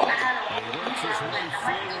had a And he works his way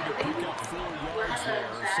forward to pick up 4 yards there.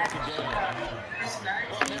 Second down.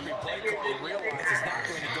 Well, and every play caller realizes he's not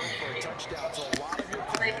going to go for a touchdown. So a lot of your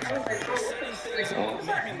plays, they're setting things up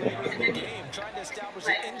maybe later in the game, trying to establish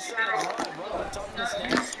an inside run on a tough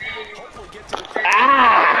snap. Hopefully get to the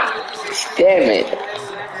quarterback. Damn it.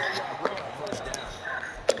 7-yard run on first down.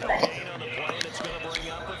 No gain on the play, and it's going to bring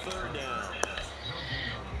up a 3rd down.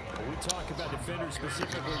 When we talk about defenders,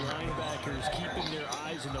 specifically linebackers, keeping their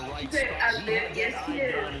eyes in the right spot. He had that eye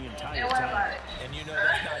down the entire time. And you know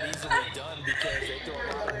that's not easily done because they throw a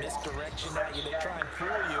lot of misdirection at you. They try and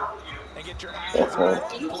fool you and get your eyes in the wrong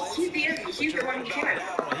place. He's the one who cares. He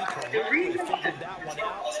correctly figured that one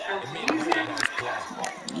out and made a really nice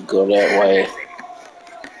play. You go that way.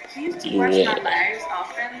 He used to watch my lives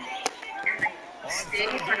often and like stay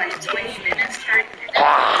for like 20 minutes, 30 minutes.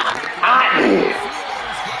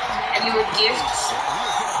 And he would gift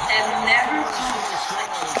and never come.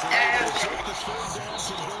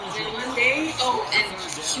 And one day, and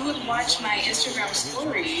he would watch my Instagram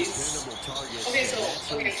stories. Okay,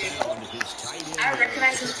 I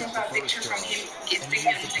recognize his profile picture from him gifting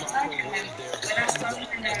on TikTok, and then when I saw him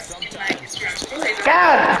in my Instagram stories,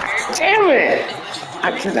 God damn it!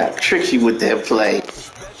 I cannot trick you with that play.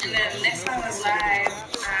 And then next time I was live,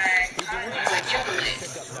 I caught him, I was like,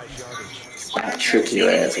 yo, I trick your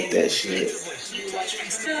ass with that shit. you watch my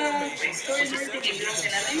stuff, my stories, everything, and you don't say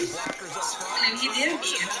nothing? And then he did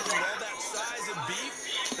me, and I was like,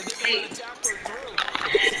 hey.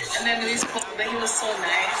 And then he spoke, but he was so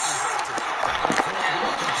nice.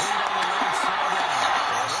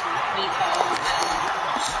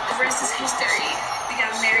 The rest is history. We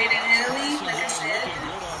got married in Italy, like I said, and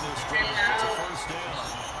now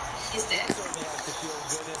he's dead. It's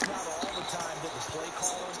not all the time that the play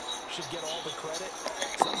caller should get all the credit.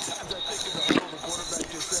 Sometimes I think in the huddle, the quarterback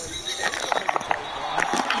just says, hey, don't make a play for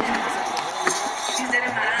me. He's dead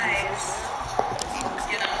in my eyes.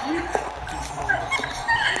 You know?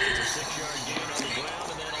 It's a 6-yard gain on the ground,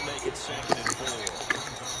 and that'll make it 2nd and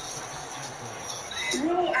 4.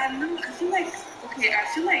 Bro, I know. I feel like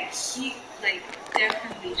he,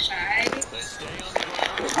 definitely shy.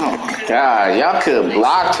 Oh my god, y'all could have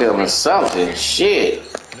blocked him or something. Shit.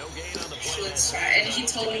 He was shy. And he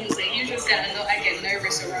told me, he was like, you just gotta know I get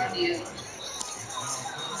nervous around you.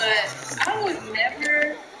 But I would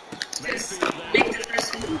never just make the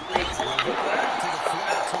first move. Like,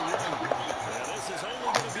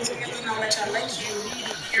 how much I like you.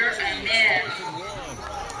 You're a man.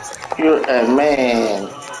 You're a man.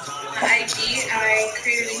 My IG, I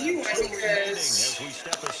created a new one because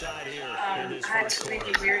I had too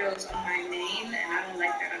many weirdos on my name, and I don't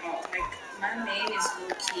like that at all. Like, my name is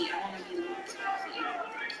low key. I want to be low key.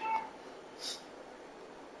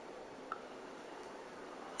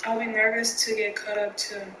 I'll be nervous to get caught up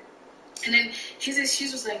too. And then his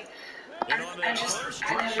excuse was like, I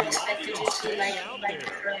never expected you to like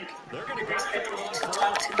never expected you to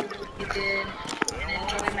talk to me the way you did and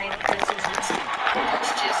enjoy my presence.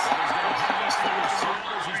 It's just,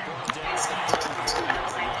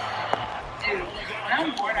 dude, when I'm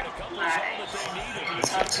bored, I don't lie and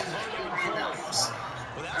talk to randoms.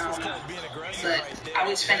 But I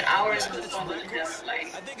would spend hours on the phone with them,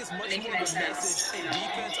 like, making make sense, you know?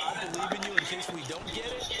 Defense, I believe in you in case we don't get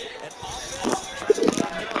it. And offense, try to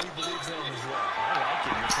let him know he believes in him as well.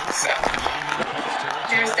 So,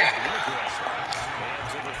 there's that.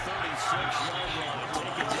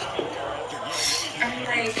 I'm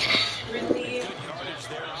like, really? Good yardage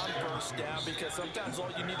there on first down because sometimes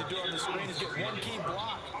all you need to do on the screen is get one key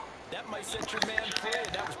block. That might set your man free.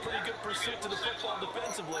 That was pretty good pursuit to the football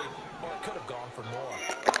defensively, or it could have gone for more.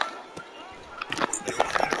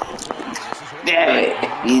 Damn it.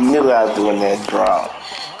 You knew I was doing that draw.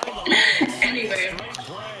 Anyway.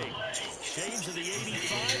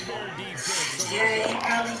 Yeah, he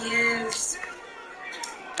probably is.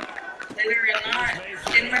 Whether or not,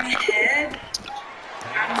 in my head,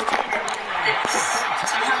 I'm looking for this.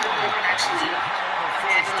 So I'm not looking actually.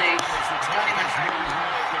 And like, don't even try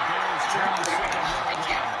to thank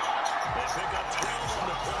you.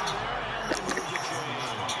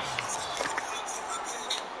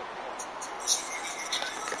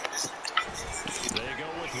 They go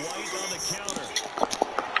with White on the counter.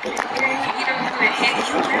 Yeah, you don't do a hit.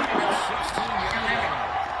 You never know.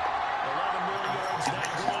 11 more yards not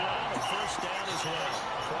going on. A first down as well.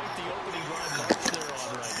 Quite the opening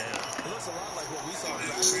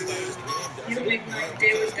everybody in the game does. You And make my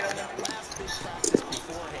day was done. on that last big practice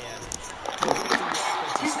beforehand, you go through your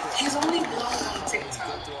offensive script. He's only blowing on You go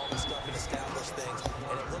TikTok. through all this stuff and establish things,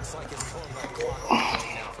 and it looks like it's going like clockwork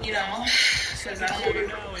right now for You them. know, because I don't Quarter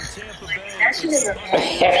know. now in Tampa Like, Bay. that shit is a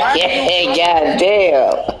God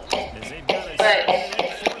damn. As they've got a But second and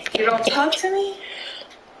 4th you don't talk to me?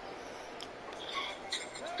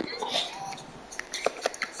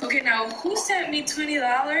 Okay, now who sent me $20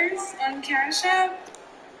 on Cash App?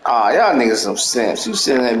 Oh, y'all niggas some simps. You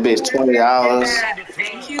sending that bitch $20.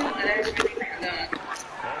 Thank you. That is really done.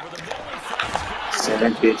 over the middle in front. He's got it. Send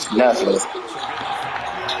that bitch nothing. So getting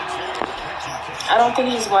 5 yards there on the pitch and catch. I don't think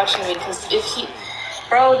he's watching me because if he,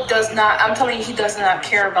 bro, does not. I'm telling you, he does not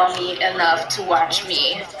care about me enough to watch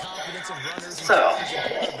me. Confidence of runners and So, tackles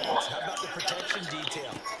and quarterbacks. How about the protection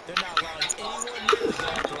detail? They're not allowing anyone near the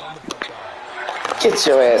guy throwing the football. Get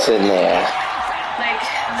your ass in there. like,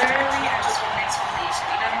 literally, I just want an explanation.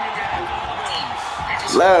 You don't even gotta go deep. I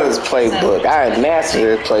just Love this playbook. I have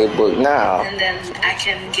mastered this playbook now. and then I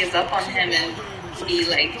can give up on him and be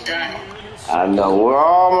like done. I know where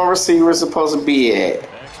all my receivers supposed to be at.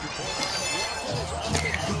 Extra point line of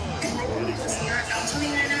Russell is up and good. I'm telling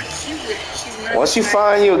you right now, he's not. Once you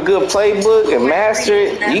find you a good playbook and master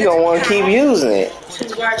it, you gonna want to keep using it.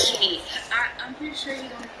 To watch me. I'm pretty sure you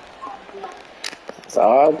don't. So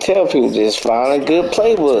I tell people, just find a good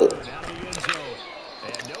playbook. Out of the end zone.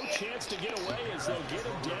 And no chance to get away as they'll get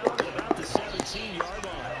him down at about the 17-yard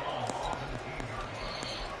line.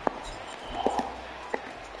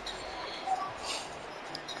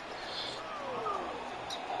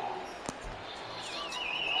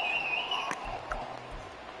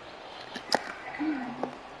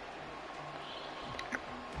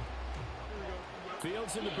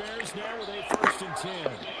 Fields and the Bears now with a 1st and 10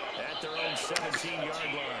 at their own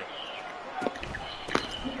 17-yard line.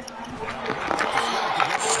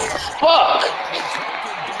 Fuck!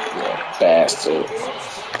 Bastard.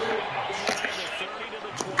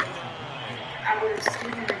 I would have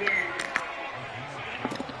seen him again.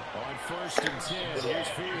 On 1st and 10, here's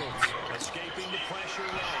Fields escaping the pressure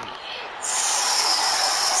right.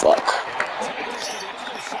 Fuck.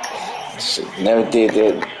 Shit, never did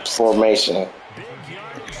that formation. Big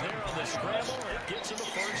yardage there on the scramble. It gets him a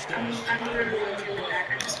 1st down. I'm literally looking back.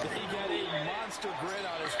 He got a monster grin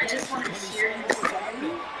on his I face. just want to hear him say.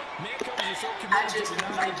 Man comes you so I committed just to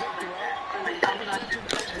want not to a big throw. like, I'm not doing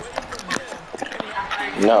that.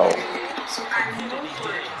 No. So I know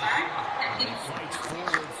for a fact that He fights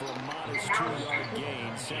forward for a modest 2-yard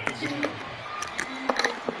gain. 2nd down.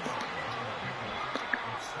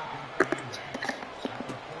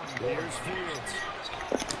 Here's Fields.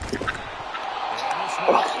 And this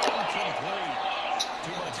one incomplete.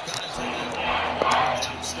 Too much contact.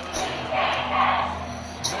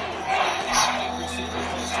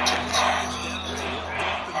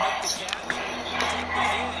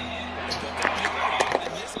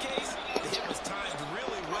 In this case, the hit was timed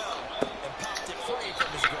really well and popped it free from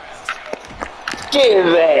his grasp. Get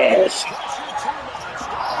his ass.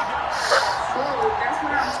 oh, that's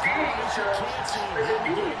what I'm saying. So,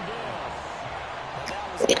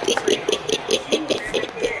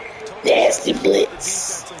 Nasty blitz.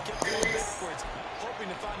 So he kept going backwards, hoping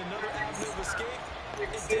to find another avenue of escape. It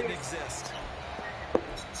didn't exist.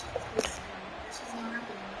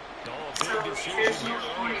 Big decision here.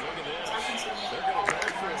 Look at this. They're going to go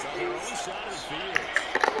for it on their own side of the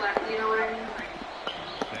field. you know what I mean?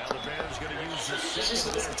 Now the Bears going to use the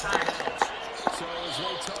second of their timeouts. So as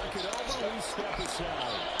they talk it over, we step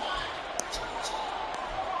aside.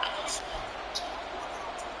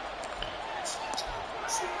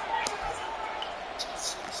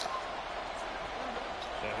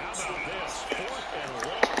 And how about this? 4th and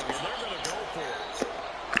long, and they're going to go for it.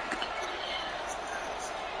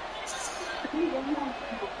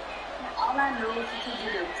 All I know is you can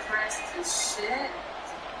either press the shit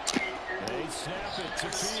They snap it to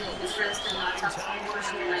Fields. the rest of my top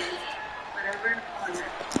whatever.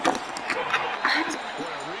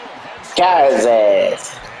 Got his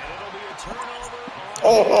ass.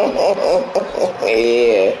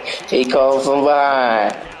 Yeah, he called from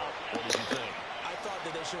behind. I thought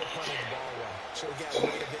that they should have punted the ball well. Should have gotten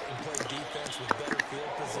rid of it and played defense with better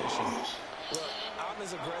field position. Look, I'm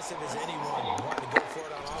as aggressive as anyone wanting to go for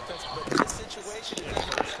it on offense, but in this situation, I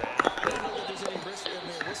don't know that there's any risk. I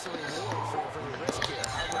mean, what's the reward for your risk here?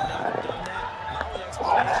 I would not have done that. My only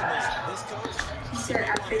explanation is this coach. He said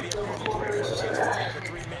I think the whole relationship is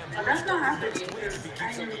different. But that's not happening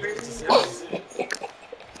because I am really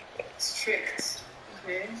strict.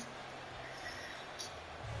 Okay?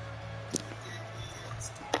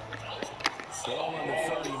 Ball on the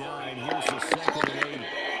 39. Here's the 2nd and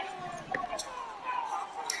 8.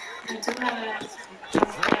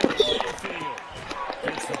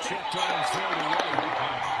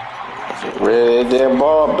 Really, damn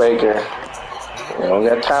ball breaker. We don't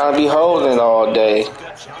got time to be holding it all day.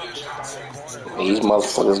 These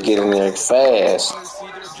motherfuckers get in there fast. See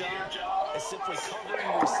their job as simply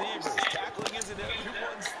covering receivers. Tackling isn't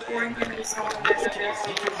everyone's thing. In this case,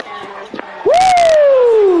 he came up big.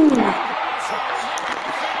 Woo! Pass here, middle of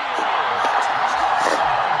the field. Touchdown, Tampa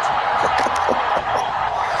Bay.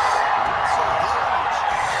 Russell Gage,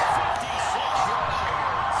 56 yards.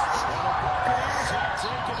 And the Buccaneers have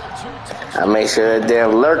taken a two-touchdown. I make sure that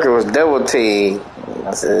damn lurker was double teamed.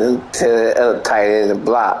 I said, tell the other tight end to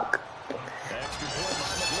block. Extra point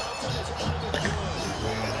by McLaughlin is up and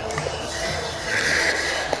good. And that's the first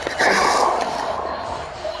down on the play.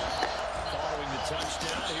 Following the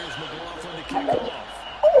touchdown, here's McLaughlin to kick off.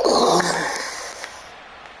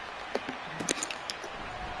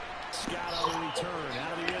 Scott on the return, out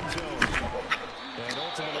of the end zone. And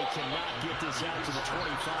ultimately cannot get this out to the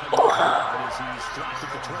 25-yard line as he's dropped at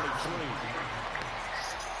the 23.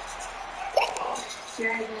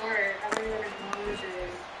 Yeah, ignore it. I don't even acknowledge it.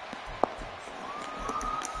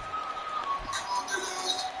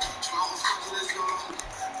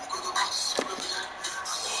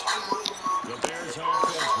 The Bears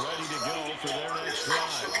offense ready to go for their next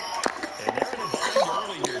drive. And they're in a bind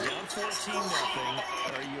early here, down 14-0.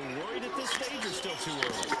 Are you worried at this stage or still too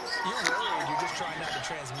early? You're worried. You're just trying not to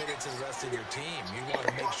transmit it to the rest of your team. You want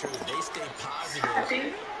to make sure that they stay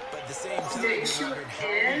positive. But at the same time, The you're issue wondering how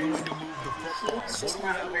are we is, going to move the football? he's What just do we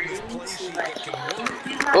not have on this agreeing play to sheet like. that can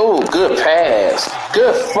work? Oh, good pass.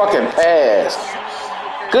 Good fucking pass.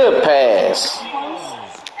 Good pass.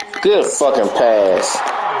 Good fucking pass.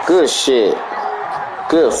 Good shit.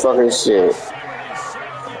 Good fucking shit.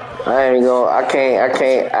 I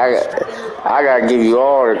gotta give you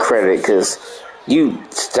all the credit because you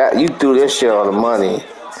threw this shit on the money.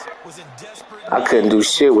 Was in desperate I couldn't need do of a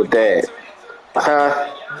shit with quick that. answer. Huh?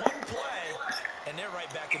 One play, and they're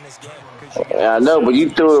right back in this game. I know, but you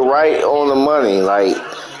threw it right on the money. Like,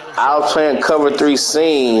 I was playing cover 3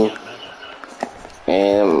 seam,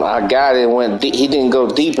 and I got it. He didn't go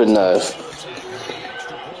deep enough.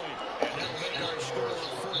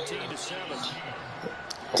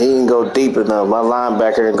 He didn't go deep enough. My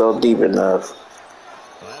linebacker didn't go deep enough.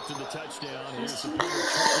 After the touchdown, here's the punter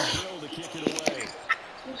Trenton Gill to kick it away.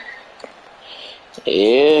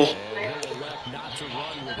 Yeah. And he'll elect not to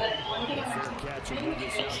run with it. And a fair catch will move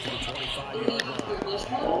this out to the 25-yard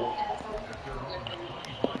line.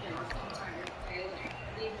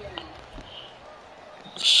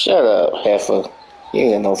 Shut up, heifer. You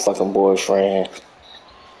ain't got no fucking boyfriend.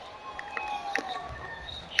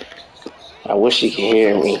 I wish you could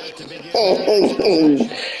hear me. This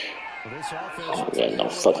offense looks You like got no a little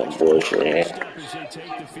fucking extra pressure boyfriend. step as they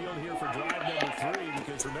take the field here for drive number 3.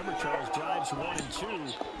 Because remember, Charles, drives 1 and 2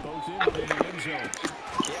 both in within the end zone.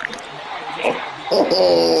 Yeah, right now they just got to be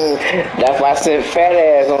careful. That's why I sent fat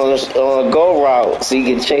ass on a go route so you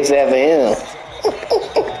can chase after him.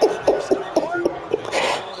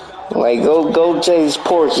 Like go chase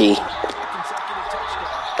Porky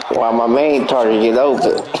while my main target get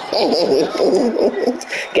open.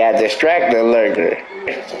 Got distracted lurker.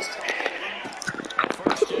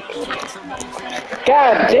 First down throw for Mayfield.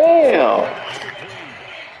 God damn. That's complete.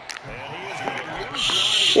 And he is going to lose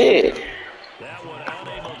Shit. that one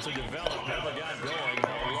unable to develop, never got going.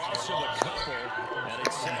 A loss of a couple, and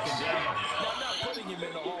it's second down. Now, I'm not putting him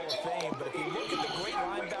in the Hall of Fame, but if you look at the great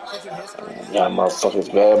linebackers in history, Y'all motherfuckers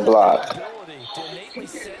bad block. the ability to innately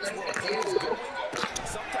sense where a play is going,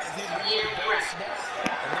 sometimes even before the ball is snapped,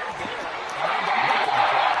 and they're there, and they end up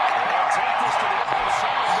making the play. They'll take this to the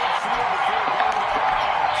outside of midfield before going out of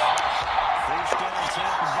bounds. First down,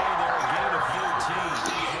 Tampa Bay there, a gain of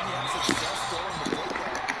 13. When you have success throwing the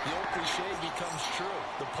football, the old cliche becomes true.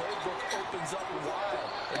 The playbook opens up wide,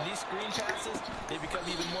 and these screen passes, they become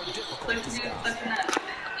even more difficult to stop.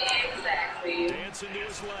 Exactly. Dancing to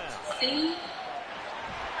his left. See?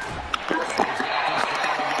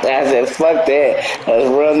 I said, fuck that. Let's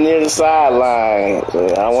run near the sideline.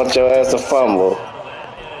 I want your ass to fumble.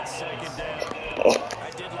 And it's second down. I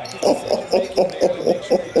did like his decision-making there to make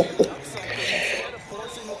sure they picked up something instead of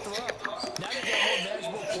forcing the throw. Now they've got a more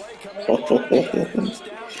manageable play coming up to try to get that first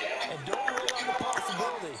down, and don't rule out the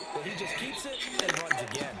possibility that he just keeps it and runs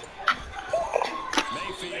again.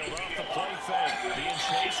 Mayfield off the play fake, being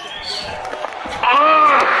chased down the middle.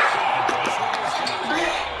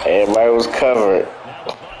 Everybody was covered. Now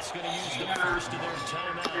the Bucs going to use the first of their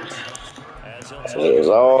timeouts. It was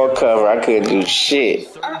all covered. I couldn't do shit.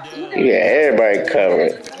 Yeah, everybody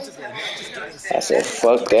covered. I said,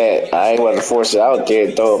 fuck that. I ain't about to force it out there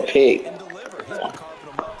and throw a pick. And deliver. He's been carving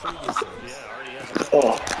them up previously. Yeah, already has a couple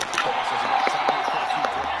passes about time to put a few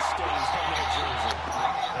grass stains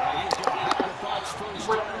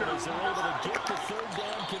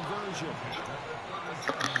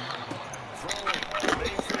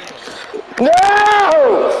No!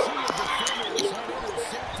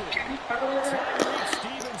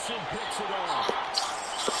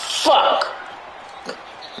 Fuck!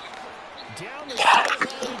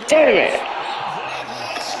 Damn it!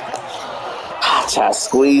 I try to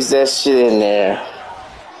squeeze that shit in there.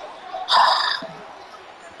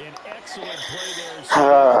 An excellent play there.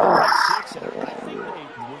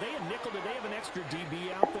 Were they a nickel? Did they have an extra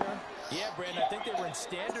DB out there? Yeah, Brandon, I think they were in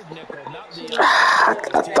standard nickel, not the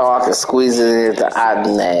I thought I could squeeze it into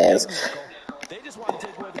Adenaz. They just wanted to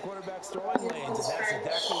take away the quarterback's throwing lanes, and that's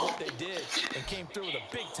exactly what they did, and came through with a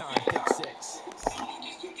big-time pick six.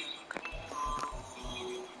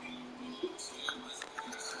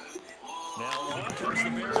 Now on comes the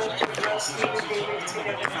Bears offense as they'll be coming in to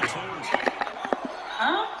go for two.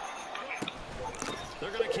 Huh?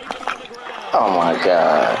 They're going to keep it on the ground. Oh my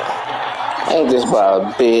God. Ain't this about a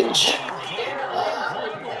bitch?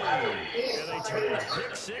 And they turn a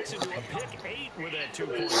pick six into a pick eight with that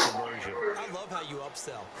two-point conversion. I love how you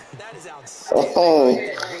upsell. That is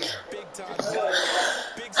outstanding. Big-time play.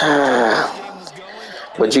 Big game was going.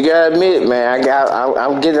 But you gotta admit, man,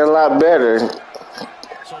 I'm getting a lot better. So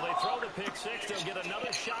they throw the pick six. They'll get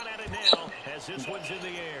another shot at it now as this one's in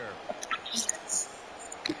the air.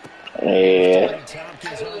 Yeah.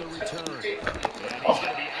 Tompkins on the return. And he's going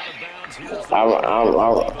to be out of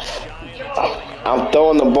bounds. I'm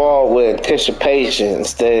throwing the ball with anticipation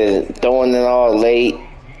instead of throwing it all late.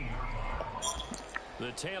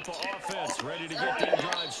 The Tampa offense ready to get their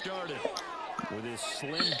drive started. With his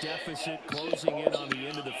slim deficit closing in on the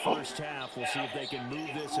end of the first half, we'll see if they can move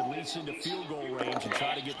this at least into field goal range and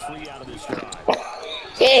try to get 3 out of this drive.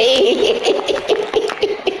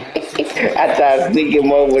 I tried to sneak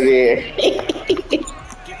him over there.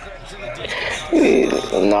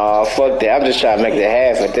 Nah, fuck that. I'm just trying to make it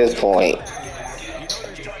half at this point.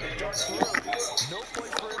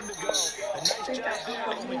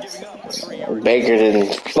 Baker done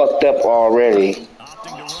fucked up already.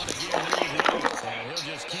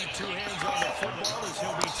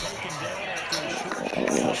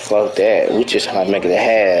 Fuck that. We just trying to make it a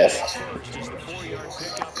half.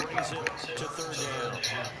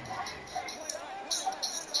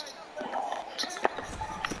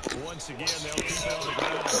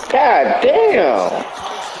 God damn.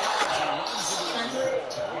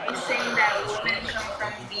 He's saying that women come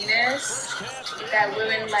from Venus, that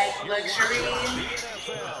women like luxury.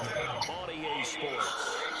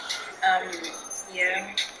 Yeah.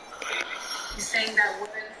 He's saying that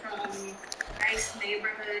women from nice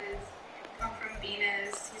neighborhoods come from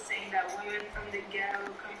Venus. He's saying that women from the ghetto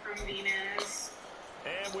come from Venus.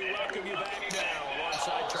 And we welcome you back now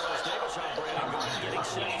alongside Charles Davis on Brandon Gordon getting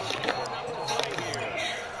set for quarterback play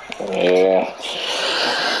here.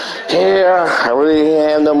 Yeah, I really didn't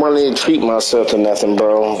have no money to treat myself to nothing,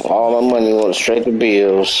 bro. All my money went straight to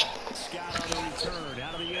bills. Scott on the return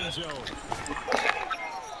out of the end zone.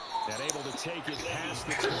 And able to take it past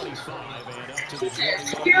the 25 and up to the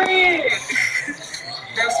 20. Period.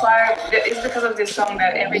 That's why it's because of this song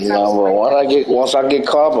that every time. No, but once I get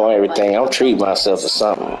caught on everything, I'll treat myself to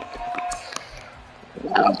something.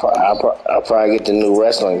 I'll probably get the new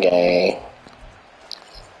wrestling game.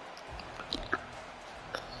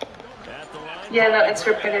 Yeah, no, it's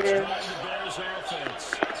repetitive.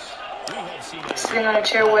 Sitting on a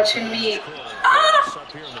chair watching me. Ah!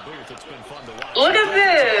 Look at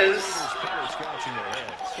this.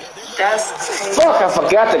 That's crazy. Fuck, I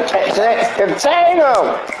forgot to contain him.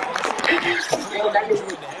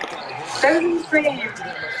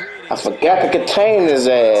 I forgot to contain his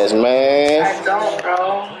ass, man. I don't, bro.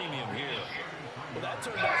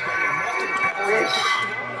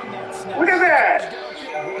 Look at that.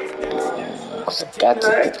 Got to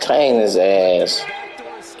contain his ass.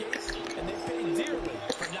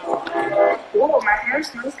 Whoa, my hair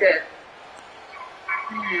smells good.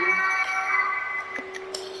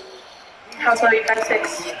 How's my 5'6"?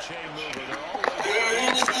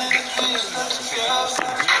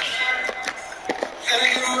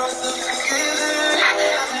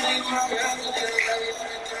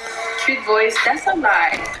 Cute voice, that's a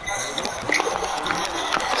lie.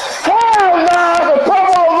 Hell no, the Pro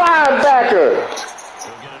Bowl linebacker.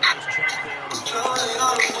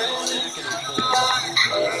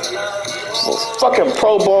 Fucking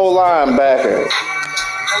Pro Bowl linebacker.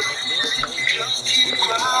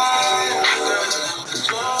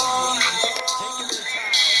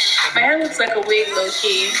 My hair looks like a wig,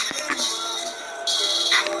 low-key.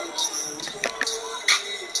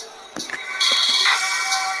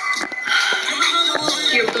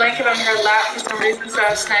 Your blanket on her lap for some reason, so I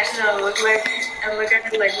was snatching it and look at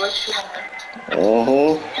her like, what you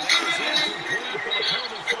want?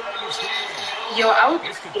 Yo, I was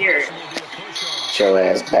This could scared. possibly be a push-off. Get your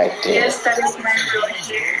ass back there. Yes, that is my Some real plays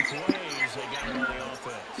here. both ways. They got it on the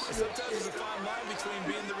offense. Sometimes there's a fine line between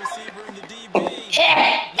being the receiver and the DB.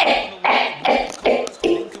 That one really caused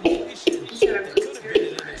an incompletion that could have been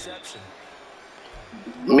an interception.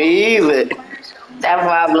 Me either. That's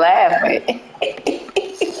why I'm laughing.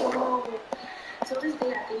 So this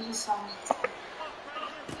day I think he saw me.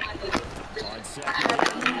 On second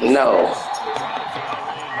down, No. trying to find a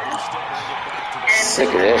lane, but instead he'll get back to the Sick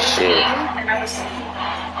of that shit. And I was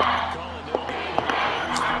call it no gain, and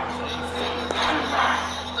that brings forth a third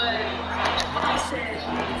down. he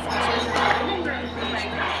said, I remember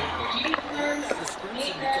like Love that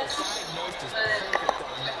description because diagnosed is perfect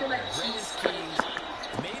on that. Read his keys,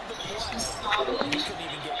 made the play, and he couldn't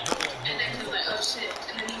even get going moving the football. oh shit.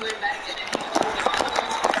 And then he went back and then he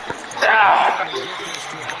Ah. Going to get this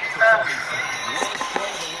to about the 35. Well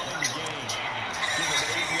short of the line to gain. Give him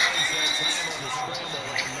 8 yards that time on the scramble,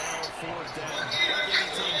 and now fourth down. Like any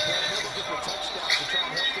team plan, they're looking for touchdowns to try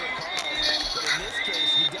and help their cause. But in this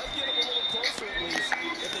case, he does get them a little closer at least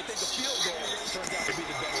if they think a field goal turns out to be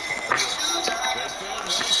the better call here. They found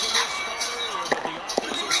once in this spot earlier, but the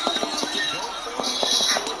offense will stay up to go for it on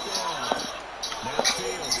fourth down. Now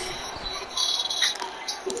Fields.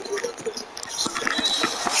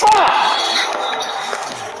 Fuck.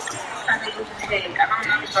 I don't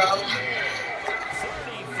know, bro.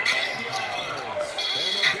 35 yards.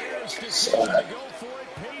 And the Bears' decision to go for it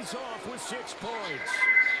pays off with 6 points.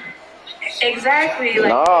 Exactly. Like,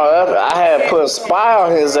 No, I had put a spy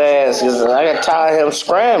on his ass because I got tired of him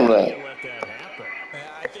scrambling. You let that happen.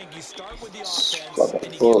 I think you start with the offense Fucking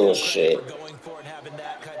and you give them bullshit. credit for going for it and having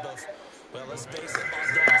that kind of, well, let's face it,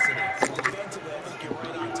 audacity. Defensively, I think you're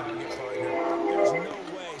right on target, partner. There's no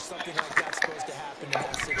way something like that's supposed to happen in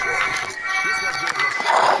that situation. This was be able to shut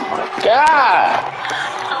Oh down my Tampa God. for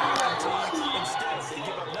the home team. Instead, they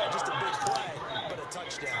give up not just a big play, but a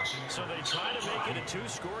touchdown. So they try to make it a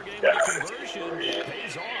 2-score game, but the conversion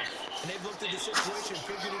pays off. And they've looked at the situation,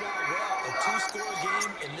 figured it out well. A 2-score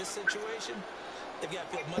game in this situation, they've got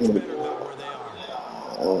to feel much better about where they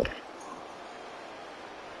are.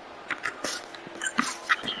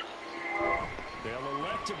 They'll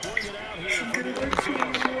elect to bring it out here for the end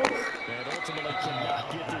zone. And ultimately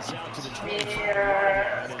cannot get this out to the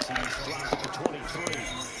 25-yard line as he's dropped at the 23.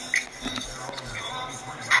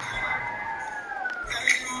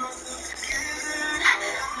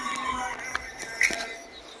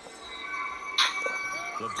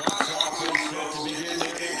 The Bucs offense set to begin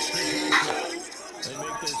their next possession. They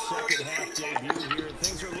make their second half debut here, and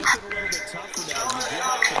things are looking a little bit tougher now. You give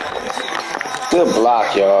up the points so far. Good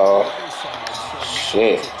block, y'all.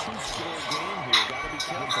 Shit. Shit. It's a 2-score game here. Got to be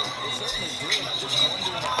careful. They certainly do, and I'm just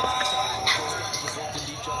wondering at halftime if those guys just looked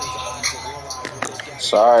into each other's eyes and realized what they've got.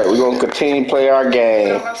 Sorry, we're going to continue to play our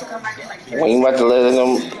game. We ain't about to let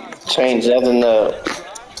them change nothing up.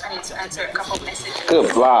 I need to answer a couple messages.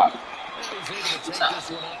 Good block. And he's able to take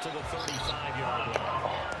this one up to the 35-yard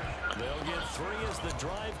line. They'll get 3 as the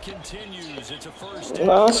drive continues. It's a first down.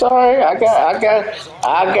 No, sorry. I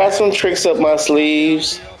got some tricks up my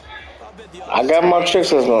sleeves. I got my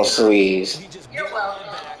tricks up my sleeves. You're welcome.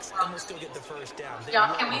 And we'll still get the first down.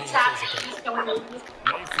 Y'all, can we tap? Can we move?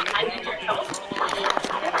 I need your help.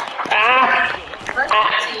 Ah!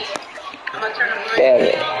 Let's see. I'm gonna turn the Damn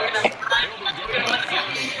it.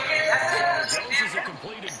 Goes as a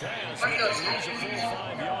completed pass. And they lose a full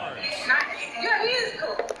 5 yards. Yeah, he is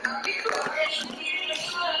cool. He's cool.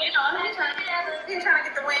 You know, he's trying to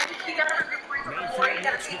get the win. He got 100 points on the board. He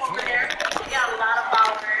got a team over there. He got a lot of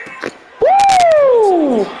followers.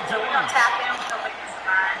 Woo! So we're gonna tap in. We're gonna make this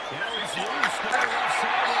fine. Now he's loose down the left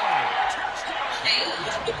sideline.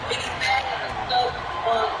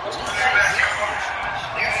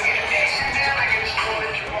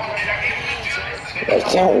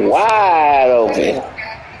 That's wide open.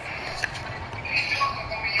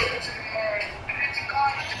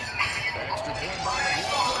 Extra point by the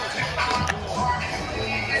Broncos. Up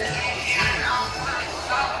and good.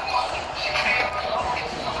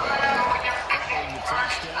 Following the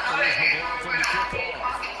touchdown, here's McLaughlin to kick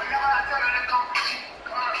off.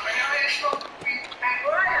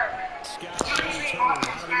 Scott return out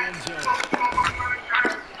of the end zone.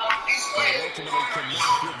 But ultimately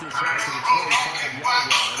cannot get this out to the 25-yard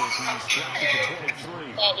line as he's dropped at the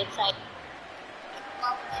 23. Yeah, it's like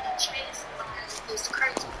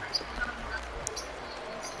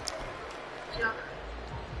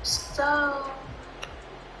So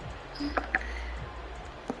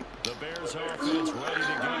The Bears offense ready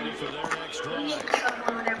to go for their next drive.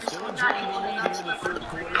 Still enjoying the lead here in the third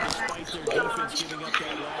quarter despite their defense giving up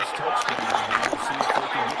that last touchdown. We'll see if they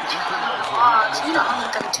can get the equalizer So you the only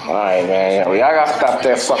 13. Alright, man. Y'all gotta stop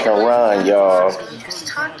that fucking run, y'all.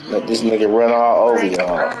 Let this nigga run all over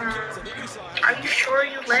y'all. Are you sure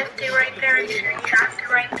you left it right there? Are you sure you dropped it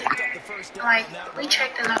right there? Like, we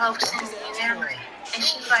checked in the whole vicinity and they're like, and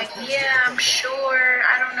she's like, yeah, I'm sure.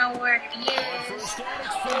 I don't know where it is.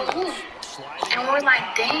 Ooh. And we're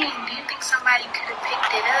like, dang, do you think somebody could have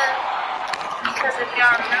picked it up? Because if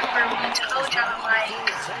y'all remember, we told y'all, like,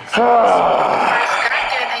 when we first got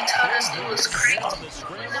there, they told us it was crazy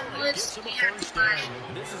in the woods. We had to, like,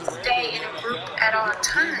 stay in a group at all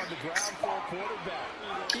times.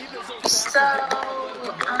 So,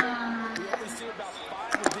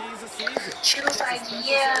 she was like,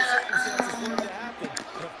 yeah,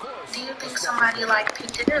 do you think somebody, like,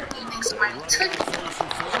 picked it up? Do you think somebody took it?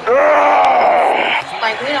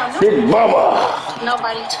 Like, we don't know. Big mama.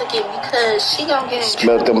 Nobody took it because she gonna get in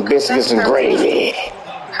Smelled them biscuits and gravy.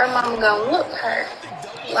 Her mama gonna whoop her.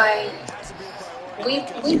 Like, we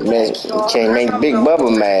can't make Big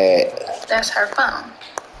Bubba mad. That's her phone.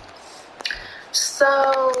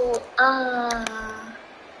 So,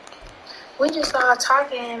 we just all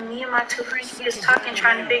talking. Me and my two friends, we just talking,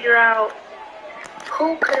 trying to figure out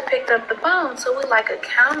who could have picked up the phone. So we like a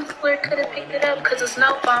counselor could have picked it up because there's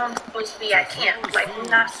no phone supposed to be at camp. Like, we're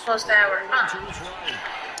not supposed to have our phone.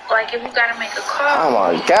 Like, if you gotta make a call. Oh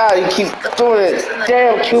my God, you keep doing it.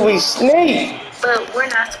 Damn QB sneak. But we're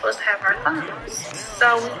not supposed to have our phones.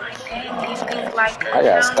 So we like, dang, do you think like a I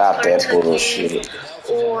gotta stop that counselor bullshit.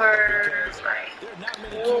 or like,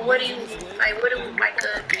 well, what do you like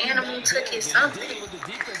an animal took it, something?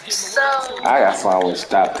 So I gotta finally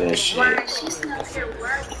stop that shit. Why she's not here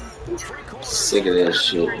working? Sick of that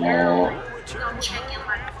shit, man. Gonna check in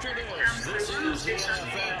like counselor's rooms or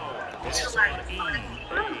something to like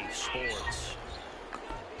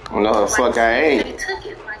no, the fuck I ain't. They took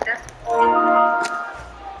it like that's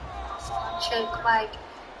check like.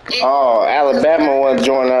 Oh, Alabama want to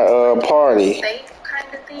join our party. Safe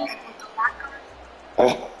kind of thing with the lock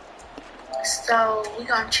on. So we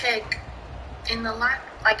gonna check in the lock,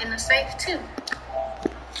 like in the safe too,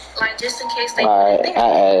 like just in case they. Alright, I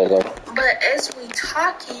added them. But as we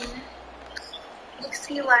talking, we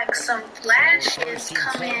see like some flashes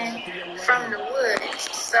coming from the woods.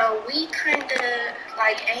 So we kind of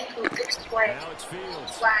like angled this way,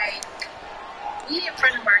 like. We in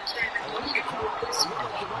front of our cabin, we angled this way.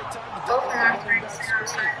 Both of my friends and I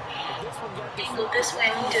was like, angled this way,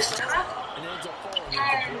 and we just talked.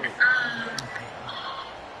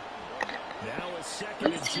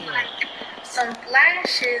 And, we see like some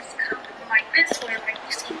flashes coming like this way, like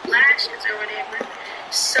we see flashes or whatever.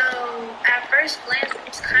 So, at first glance, it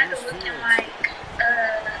was kind of looking like,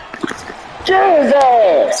 Get his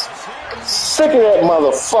ass! Sick of that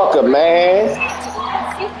motherfucker, man.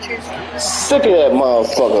 Sick of that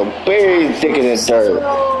motherfucker. Buried dick in the dirt.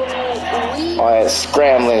 All that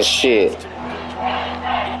scrambling shit.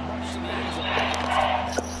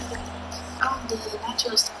 I'm dead. I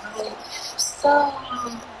just started. So,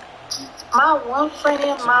 my one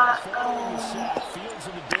friend,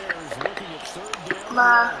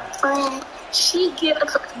 my friend, she get up,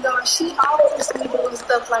 y'all. She always be doing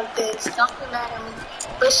stuff like this. Don't be mad at me,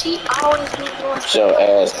 but she always be doing stuff. Your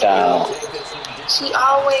ass down. She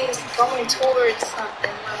always going towards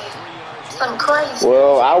something like something crazy.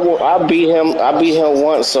 Well, I beat him. I beat him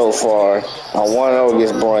once so far. I won over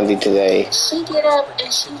against Burundi today. She get up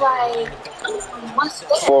and she like, what's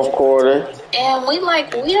that? Fourth quarter. And we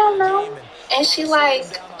like, we don't know. And she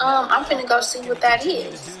like, I'm finna go see what that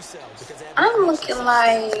is. I'm looking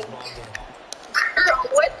like, girl,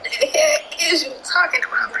 what the heck is you talking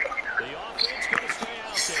about right now?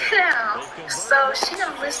 Sit down. So she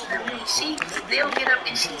don't listen to me. She still get up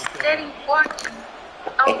and she's steady walking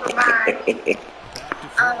over by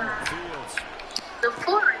the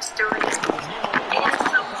forest already. And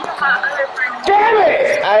so me and my other friend, Damn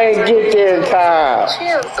it! I ain't get there in time.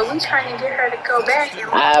 Chill. So we trying to get her to go back. And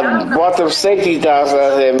I brought them safety dogs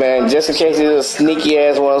out there, man, just in case there's a sneaky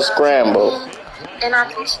ass one scramble. And I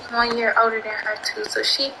think she's 1 year older than her too, so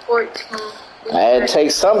she's 14. I had to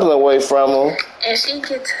take something away from him. And she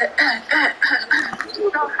get to,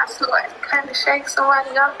 you know how to like kind of shake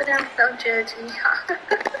somebody off of them. Don't judge me.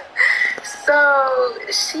 So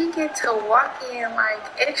she get to walk in like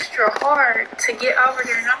extra hard to get over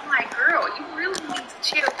there, and I'm like, girl, you really need to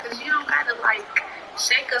chill because you don't gotta like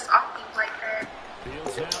shake us off you like that.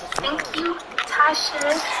 Thank you,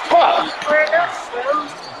 Tasha. Fuck. For the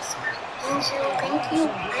roses. Thank you,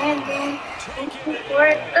 Brandon. Thank you for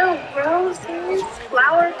the roses.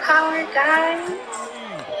 Flower power, guys.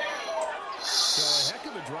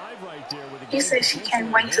 You said she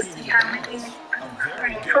can't wait to see how many.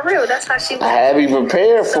 For real, that's how she was. I had to be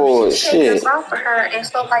prepared for it. She takes Shit. us off of her, and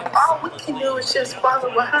so like all we can do is just follow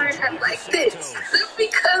behind her like this.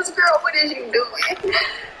 Because girl, what is you doing?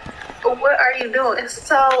 What are you doing?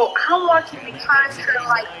 So I'm walking behind her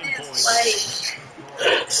like this, like.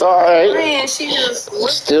 Sorry. Man, she just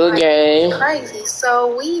looks Still like game. crazy.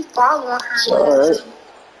 So we following her Alright.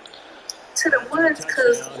 to the woods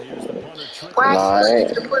because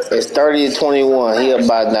It's 30-21. He up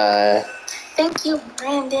by 9. Thank you,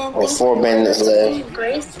 Brandon. With 4 minutes left.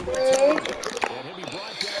 Bracelet.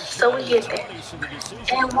 So we get there.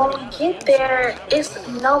 And when we get there, it's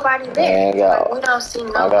nobody there. Like, we don't see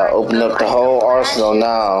nobody. I gotta open up the whole arsenal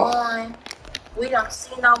now. We don't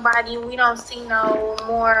see nobody. We don't see no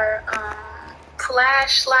more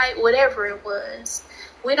flashlight, whatever it was.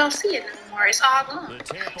 We don't see it anymore. It's all gone.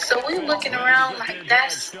 So we looking around like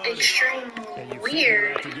that's extremely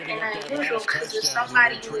weird and unusual because if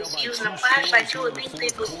somebody was using a flashlight, you would think they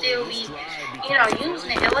would still be,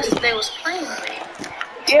 using it unless they was playing with it.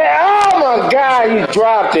 Yeah, oh my God, you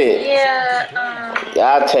dropped it. Yeah,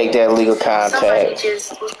 I'll take that legal somebody contact.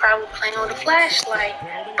 just was probably playing with a flashlight.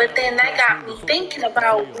 But then that got me thinking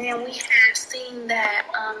about when we had seen that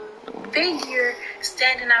figure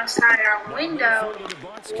standing outside our window,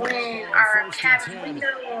 when our cabin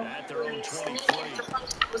window, when we sneaking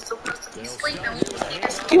was supposed to be sleeping.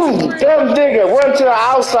 You dumb nigga, run to the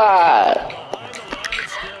outside.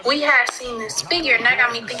 We had seen this figure, and that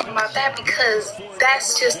got me thinking about that because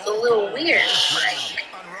that's just a little weird. Like,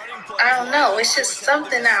 I don't know, it's just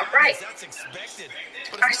something not right.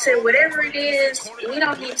 I said, whatever it is, we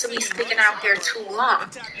don't need to be sticking out here too long.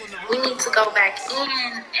 We need to go back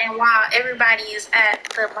in, and while everybody is at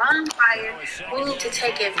the bonfire, we need to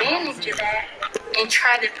take advantage of that and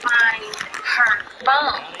try to find her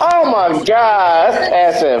phone. Oh my God,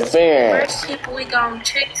 that's interference. First people we gonna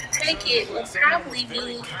check to take it will probably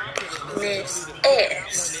be Miss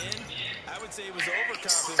S.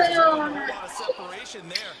 So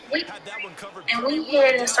we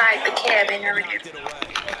head inside the cabin or whatever.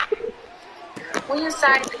 We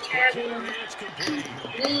inside the cabin.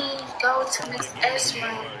 We go to Miss S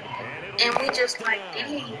room, and we just like,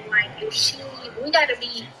 dang, like we gotta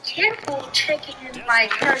be careful checking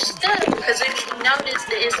like her stuff because if you notice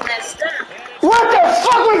that it's messed up. What the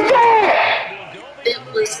fuck was that? That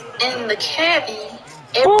was in the cabin.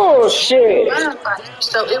 Bullshit.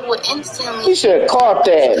 So it would instantly. You should have caught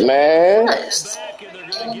that, man.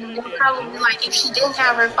 And it would probably be like if she didn't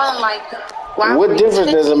have her phone, like why? What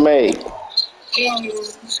difference does it make? In her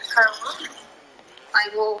room.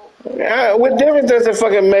 Like, well. What difference does it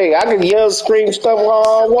fucking make? I can yell, scream, stuff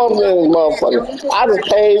all I want in this motherfucker. I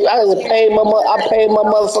paid my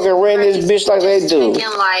motherfucking rent this bitch like they do.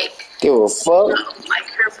 Give a fuck. Like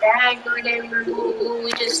her bag or whatever.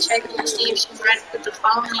 We just checking to see if she's ready to put the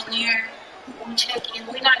phone in there. We checking.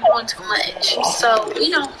 We're not doing too much. So we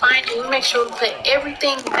don't find it. We make sure we put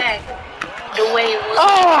everything back the way it was.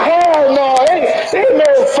 Oh hell no! They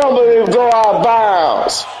made fumble and go out of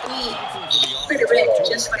bounds. We put it back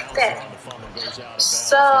just like that.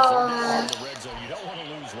 So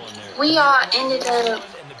we all ended up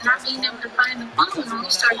not being able to find the phone, and we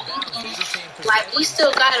started thinking like we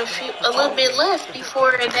still got a little bit left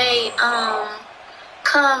before they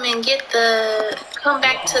come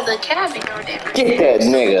back to the cabin or whatever. Get that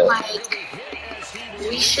nigga. Like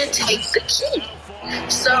we should take the key.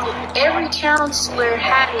 So every counselor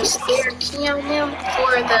had a spare key on him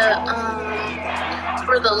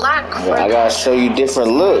for the lock. I gotta show you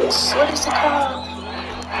different looks. What is it called?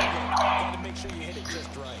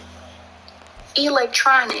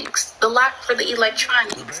 Electronics. The lock for the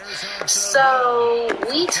electronics. So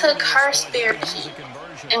we took her spare key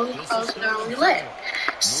and we closed it and we left.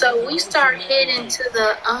 So we start heading to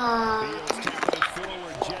the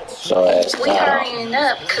we hurrying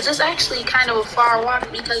up because it's actually kind of a far walk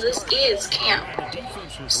because this is camp.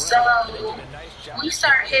 So we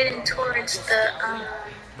start heading towards the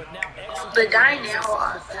dining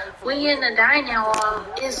hall. We in the dining hall.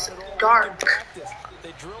 It's dark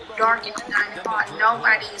in the dining hall.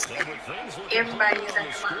 Nobody's there. Everybody's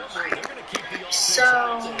at the bonfire. So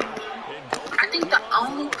I think the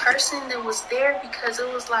only person that was there because it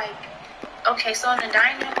was like, okay, so in the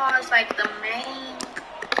dining hall is like the main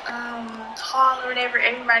hall or whatever.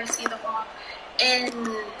 Everybody see the hall, and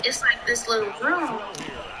it's like this little room.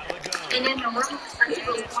 And in the room, it's like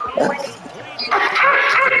a little hallway.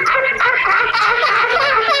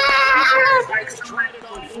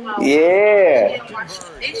 Yeah.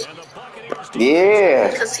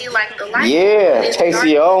 Because he like the light. Yeah. Taste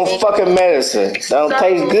your own fucking medicine. Don't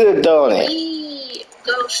taste good, don't it?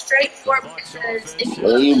 go straight for it because if you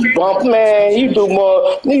When go you straight bump, for man, you do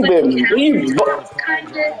more. You like been you counters, bump. kind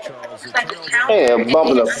of, it's like a counter, Man, and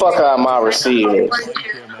bumping then the fuck out of my underneath is like a whole receivers. bunch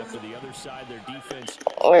After of the other side, their defense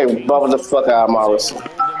Man, came bumping the through fuck out of and my was able to receivers.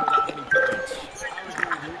 hold them without any points. I would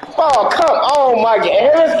agree with you. Oh, come on, my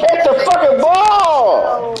God. Let's catch the fucking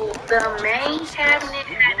ball. So the main cabinet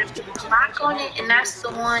had a big lock on it, and that's the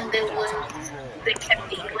one that was that kept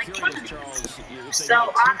the electronics. So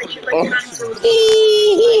all the electronics was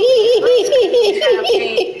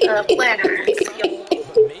have a planner.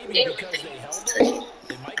 Everything was touching.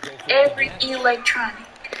 Every electronic.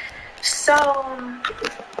 So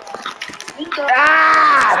we go.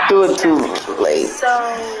 Threw it too late.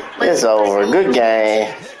 So It's over. Good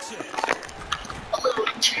game. a little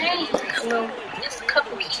change, it's a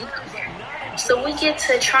couple keys on there. So we get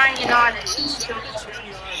to trying all the keys.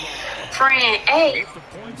 Friend A,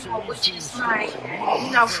 which is my,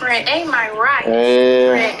 friend A, my right.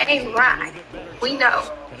 Friend A, right. We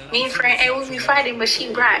know. Me and friend A, we be fighting, but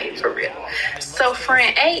she right, for real. So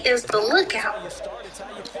friend A is the lookout.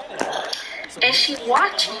 And she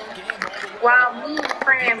watching while me and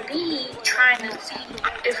friend B trying to see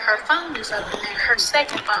if her phone is up in there. Her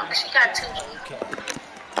second phone. She got two.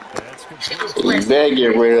 She was You better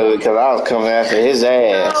get rid of it because I was coming after his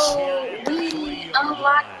ass. So we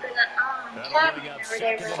unlocked the cabinet or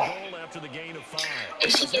whatever,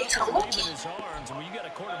 and she gets to looking.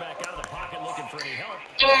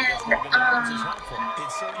 And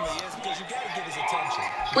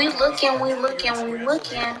we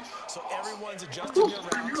looking. So everyone's adjusting Ooh, their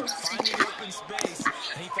my routes, nose finding itching. open space,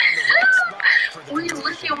 and he found the right spot for the We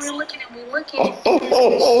completion. looking, and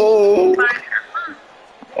she find her phone.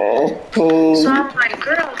 So I'm like,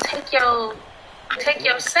 girl, take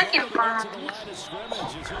your second phone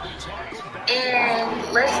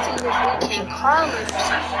and let's see if we can call it or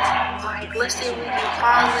something. Like, let's see if we can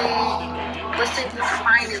call it. Let's see if we can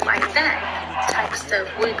find it like that type stuff.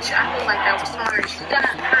 Which I feel like that was smart. She got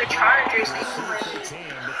her chargers anyways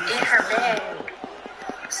in her bag,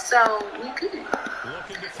 so we good.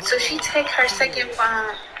 So she take her second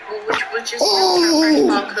phone, which is really her first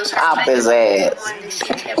phone, because her His second ass. one that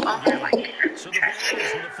she kept on her like that.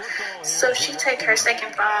 So she take her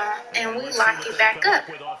second phone and we lock it back up.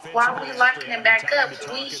 While we locking it back up,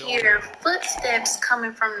 we hear footsteps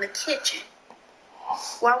coming from the kitchen.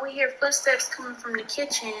 While we hear footsteps coming from the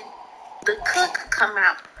kitchen, the cook come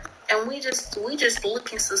out, and we just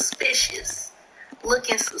looking suspicious.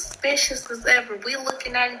 Looking suspicious as ever. We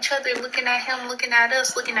looking at each other, looking at him, looking at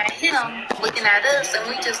us, looking at him, looking at us, and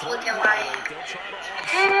we just looking like,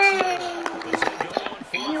 hey.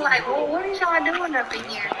 And he like, well, what is y'all doing up in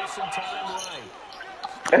here?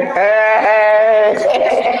 Real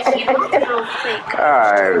quick.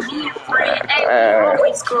 Alright. Me and friend A, we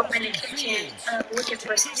always go up in the kitchen looking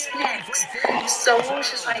for some snacks. So we was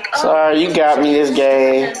just like, oh. Sorry, you got me this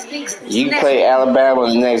game. You play Alabama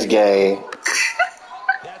the next game.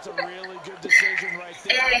 That's a really good decision right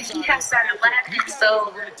there. And he had started laughing,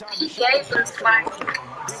 so he gave us like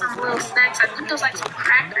some little snacks. I think it was like some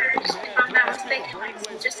crackers, if I'm not mistaken,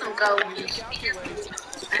 like just some goldfish.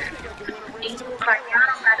 And he was like, y'all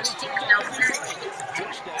don't gotta stick no snacks.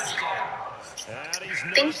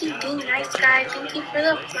 Thank you, D. Nice guy. Thank you for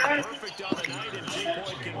the flowers.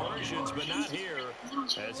 But not here.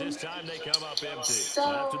 As this time they come up empty. So,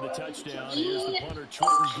 After the touchdown, here's the punter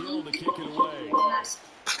Trenton Gill to kick it away.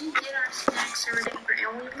 We get our snacks or whatever,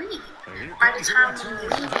 and we leave. By the time we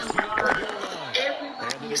leave,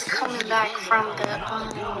 everybody is coming back from the bomb.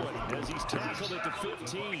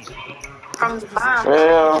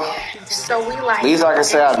 Well, So we like. at least I can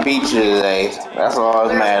say I beat you today. That's all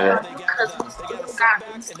that matters. Because we still got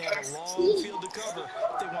this SC.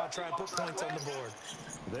 They want to try and put points on the board.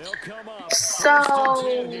 They'll come up. So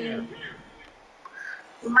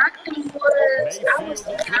my thing was, I was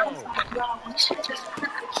thinking, y'all, we should just put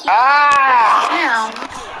the key down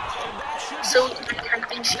so we can make her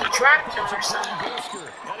think she dropped them or something.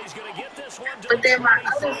 But then my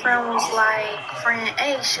other friend was like, friend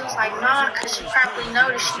A, she was like, nah, because she probably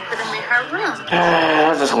noticed she put them in her room.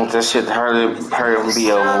 I just want this shit to hurry and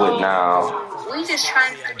be over with now. We just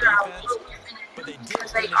trying to figure out what we're finna do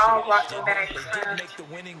because they all walking back from,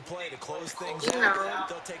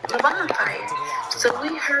 the bonfire. So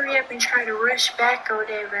we hurry up and try to rush back or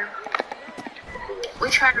whatever. We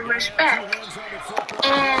try to rush back.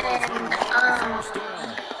 And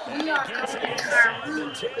we all go into our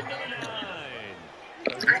room.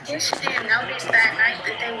 I guess she didn't notice that night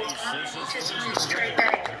that they was gone. We just went straight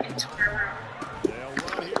back into our room.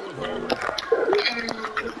 And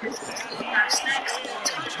we just eating our snacks and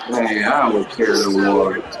talking. Man, I don't care no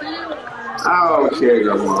more. So the plan was I don't care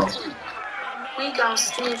no more. We gonna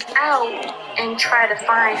sneak out and try to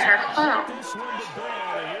find her phone.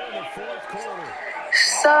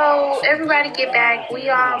 So everybody get back. We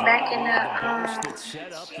all back in the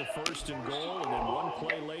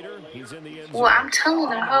well, I'm telling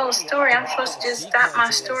the whole story. I'm supposed to just stop my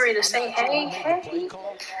story to say, hey.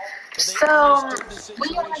 So we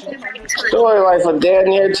all get back to the Story like for damn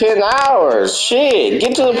near 10 hours. Shit,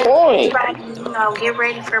 get to the point. everybody, get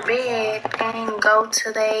ready for bed and go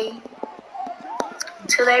to their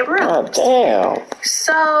room. God damn.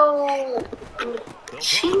 So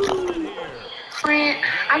friend,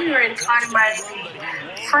 I be ready to call anybody.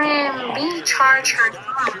 Friend B charged her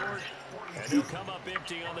phone.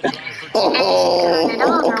 And turned it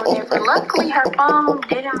on or whatever. Luckily, her phone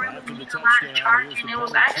didn't really need a lot of charging. It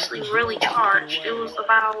was actually really charged. It was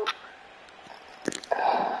about,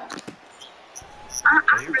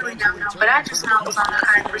 I really don't know, but I just know it was on a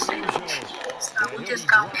high percentage. So we just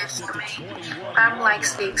gonna estimate. I'm like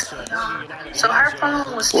 60. So her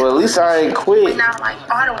phone was well, at least I ain't quit. not like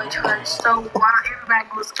all the way charged. So while everybody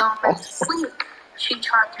was going back to sleep, she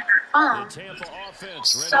charged her phone.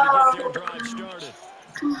 So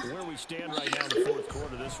Where we stand right now in the fourth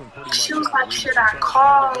quarter, this one pretty much she was like, should I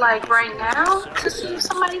call like right now to see if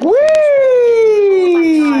somebody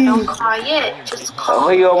Whee! don't call yet, just call. Oh,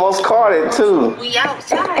 he almost caught it too. We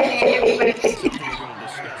outside and everybody.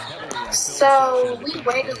 So we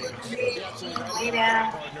wait a little bit, we lay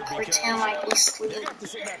down, pretend like we sleep.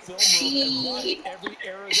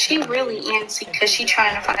 She really antsy because she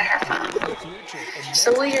trying to find her phone.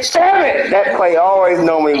 So we just Damn it! That play always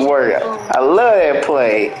normally work. I love that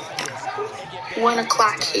play. 1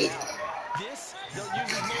 o'clock hit.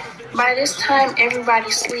 By this time, everybody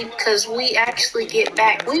sleep because we actually get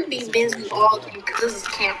back. We be busy all day because this is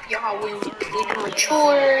camp, y'all. We doing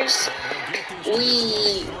chores.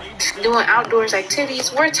 We doing outdoors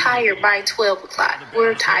activities. We're tired by 12 o'clock.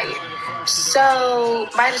 We're tired. So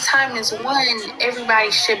by the time it's 1, everybody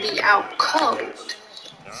should be out cold.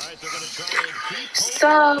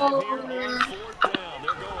 So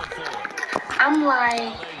I'm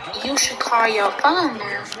like, you should call your phone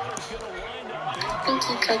now. Thank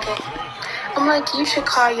you, Cookie. I'm like, you should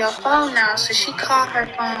call your phone now. So she called her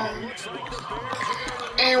phone.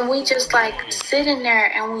 And we just like sitting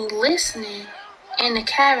there and we listening in the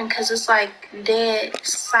cabin because it's like dead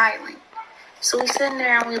silent. So we sitting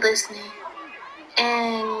there and we listening.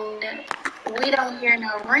 And we don't hear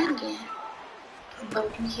no ringing.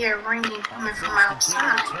 But we hear ringing coming from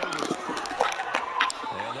outside. And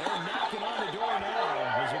they're knocking on the door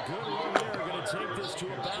now. There's a good run there. Going to take this to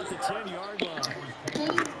about the 10-yard line.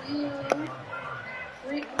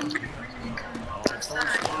 Ringing coming from outside.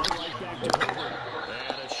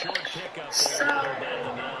 And a short pickup there. They're down to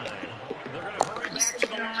 9. They're going to hurry back to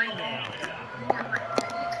the line now.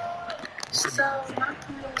 So my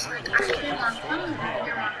phone was like, I hear my phone.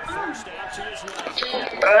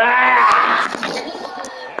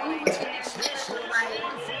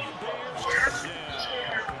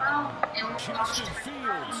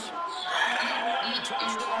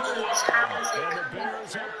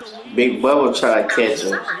 Big Bubba trying to catch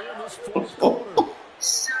him.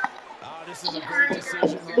 This is a great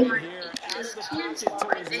decision right here. Out of the pocket to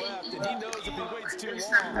his left, and he knows if he waits too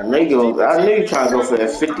long, I knew you trying to go for that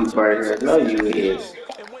 50 burger. I know you is.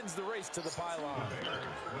 and wins the race to the pylon.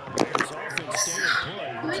 This offense staying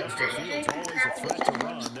put. Justin Fields always a threat to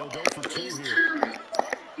run. They'll go for 2 here.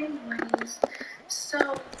 Anyways, so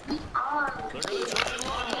we are.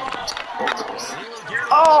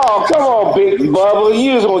 Oh, come on, Big Bubba.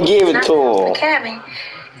 You just gonna give it to him. Cabin.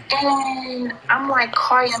 And I'm like,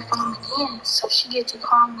 call your phone again. So she gets to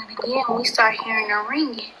calling it again. We start hearing her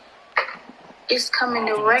ringing. It's coming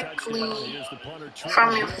directly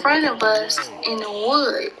from in front of us in the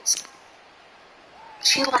woods.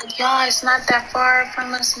 She like, y'all, it's not that far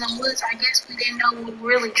from us in the woods. I guess we didn't know we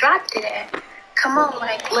really dropped it at. Come on,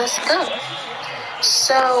 like, let's go.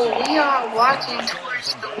 So we are walking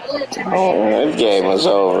towards the woods. Oh, that game was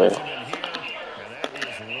over.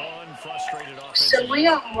 So we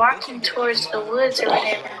are walking towards the woods or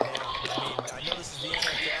whatever.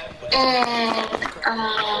 And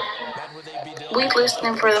we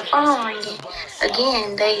listening for the phone ringing.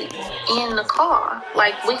 Again, they in the car.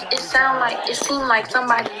 Like it seemed like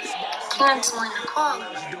somebody canceling the call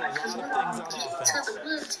because we don't get to the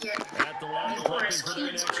woods yet. Before it's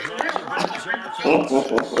canceled. We're walking around the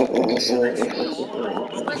and she like,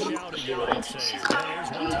 hey, what she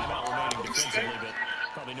called me.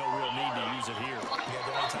 Probably no real need to use it here. Yeah,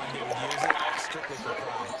 the only time they would use it, strictly for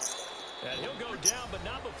pride. And he'll go down, but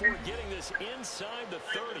not before getting this inside the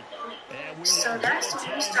 30. And we so that's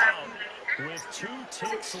when we start with 2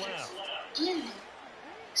 ticks left.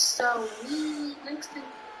 So we next thing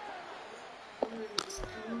we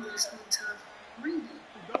listening to Burundi.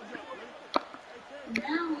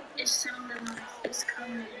 Now it's sounding like it's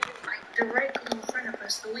coming like directly in front of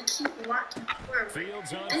us, so we keep walking forward.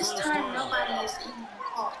 Fields on This first time down. nobody is even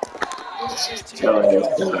caught. It's just Tell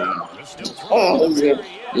ass down. They're still throwing at the very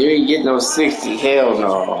You end. ain't get no 60. Hell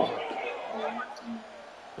no.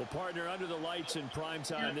 Well, partner, under the lights in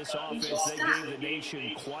primetime, this offense, they gave the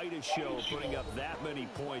nation quite a show, putting up that many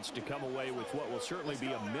points to come away with what will certainly be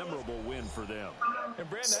a memorable win for them. And,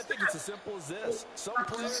 Brandon, I think it's as simple as this. Some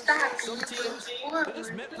players, some teams, they're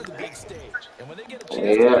just meant for the big stage. And when they get a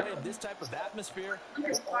chance to Yeah. play in this type of atmosphere,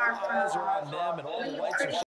 all eyes are on them and all the lights are shining.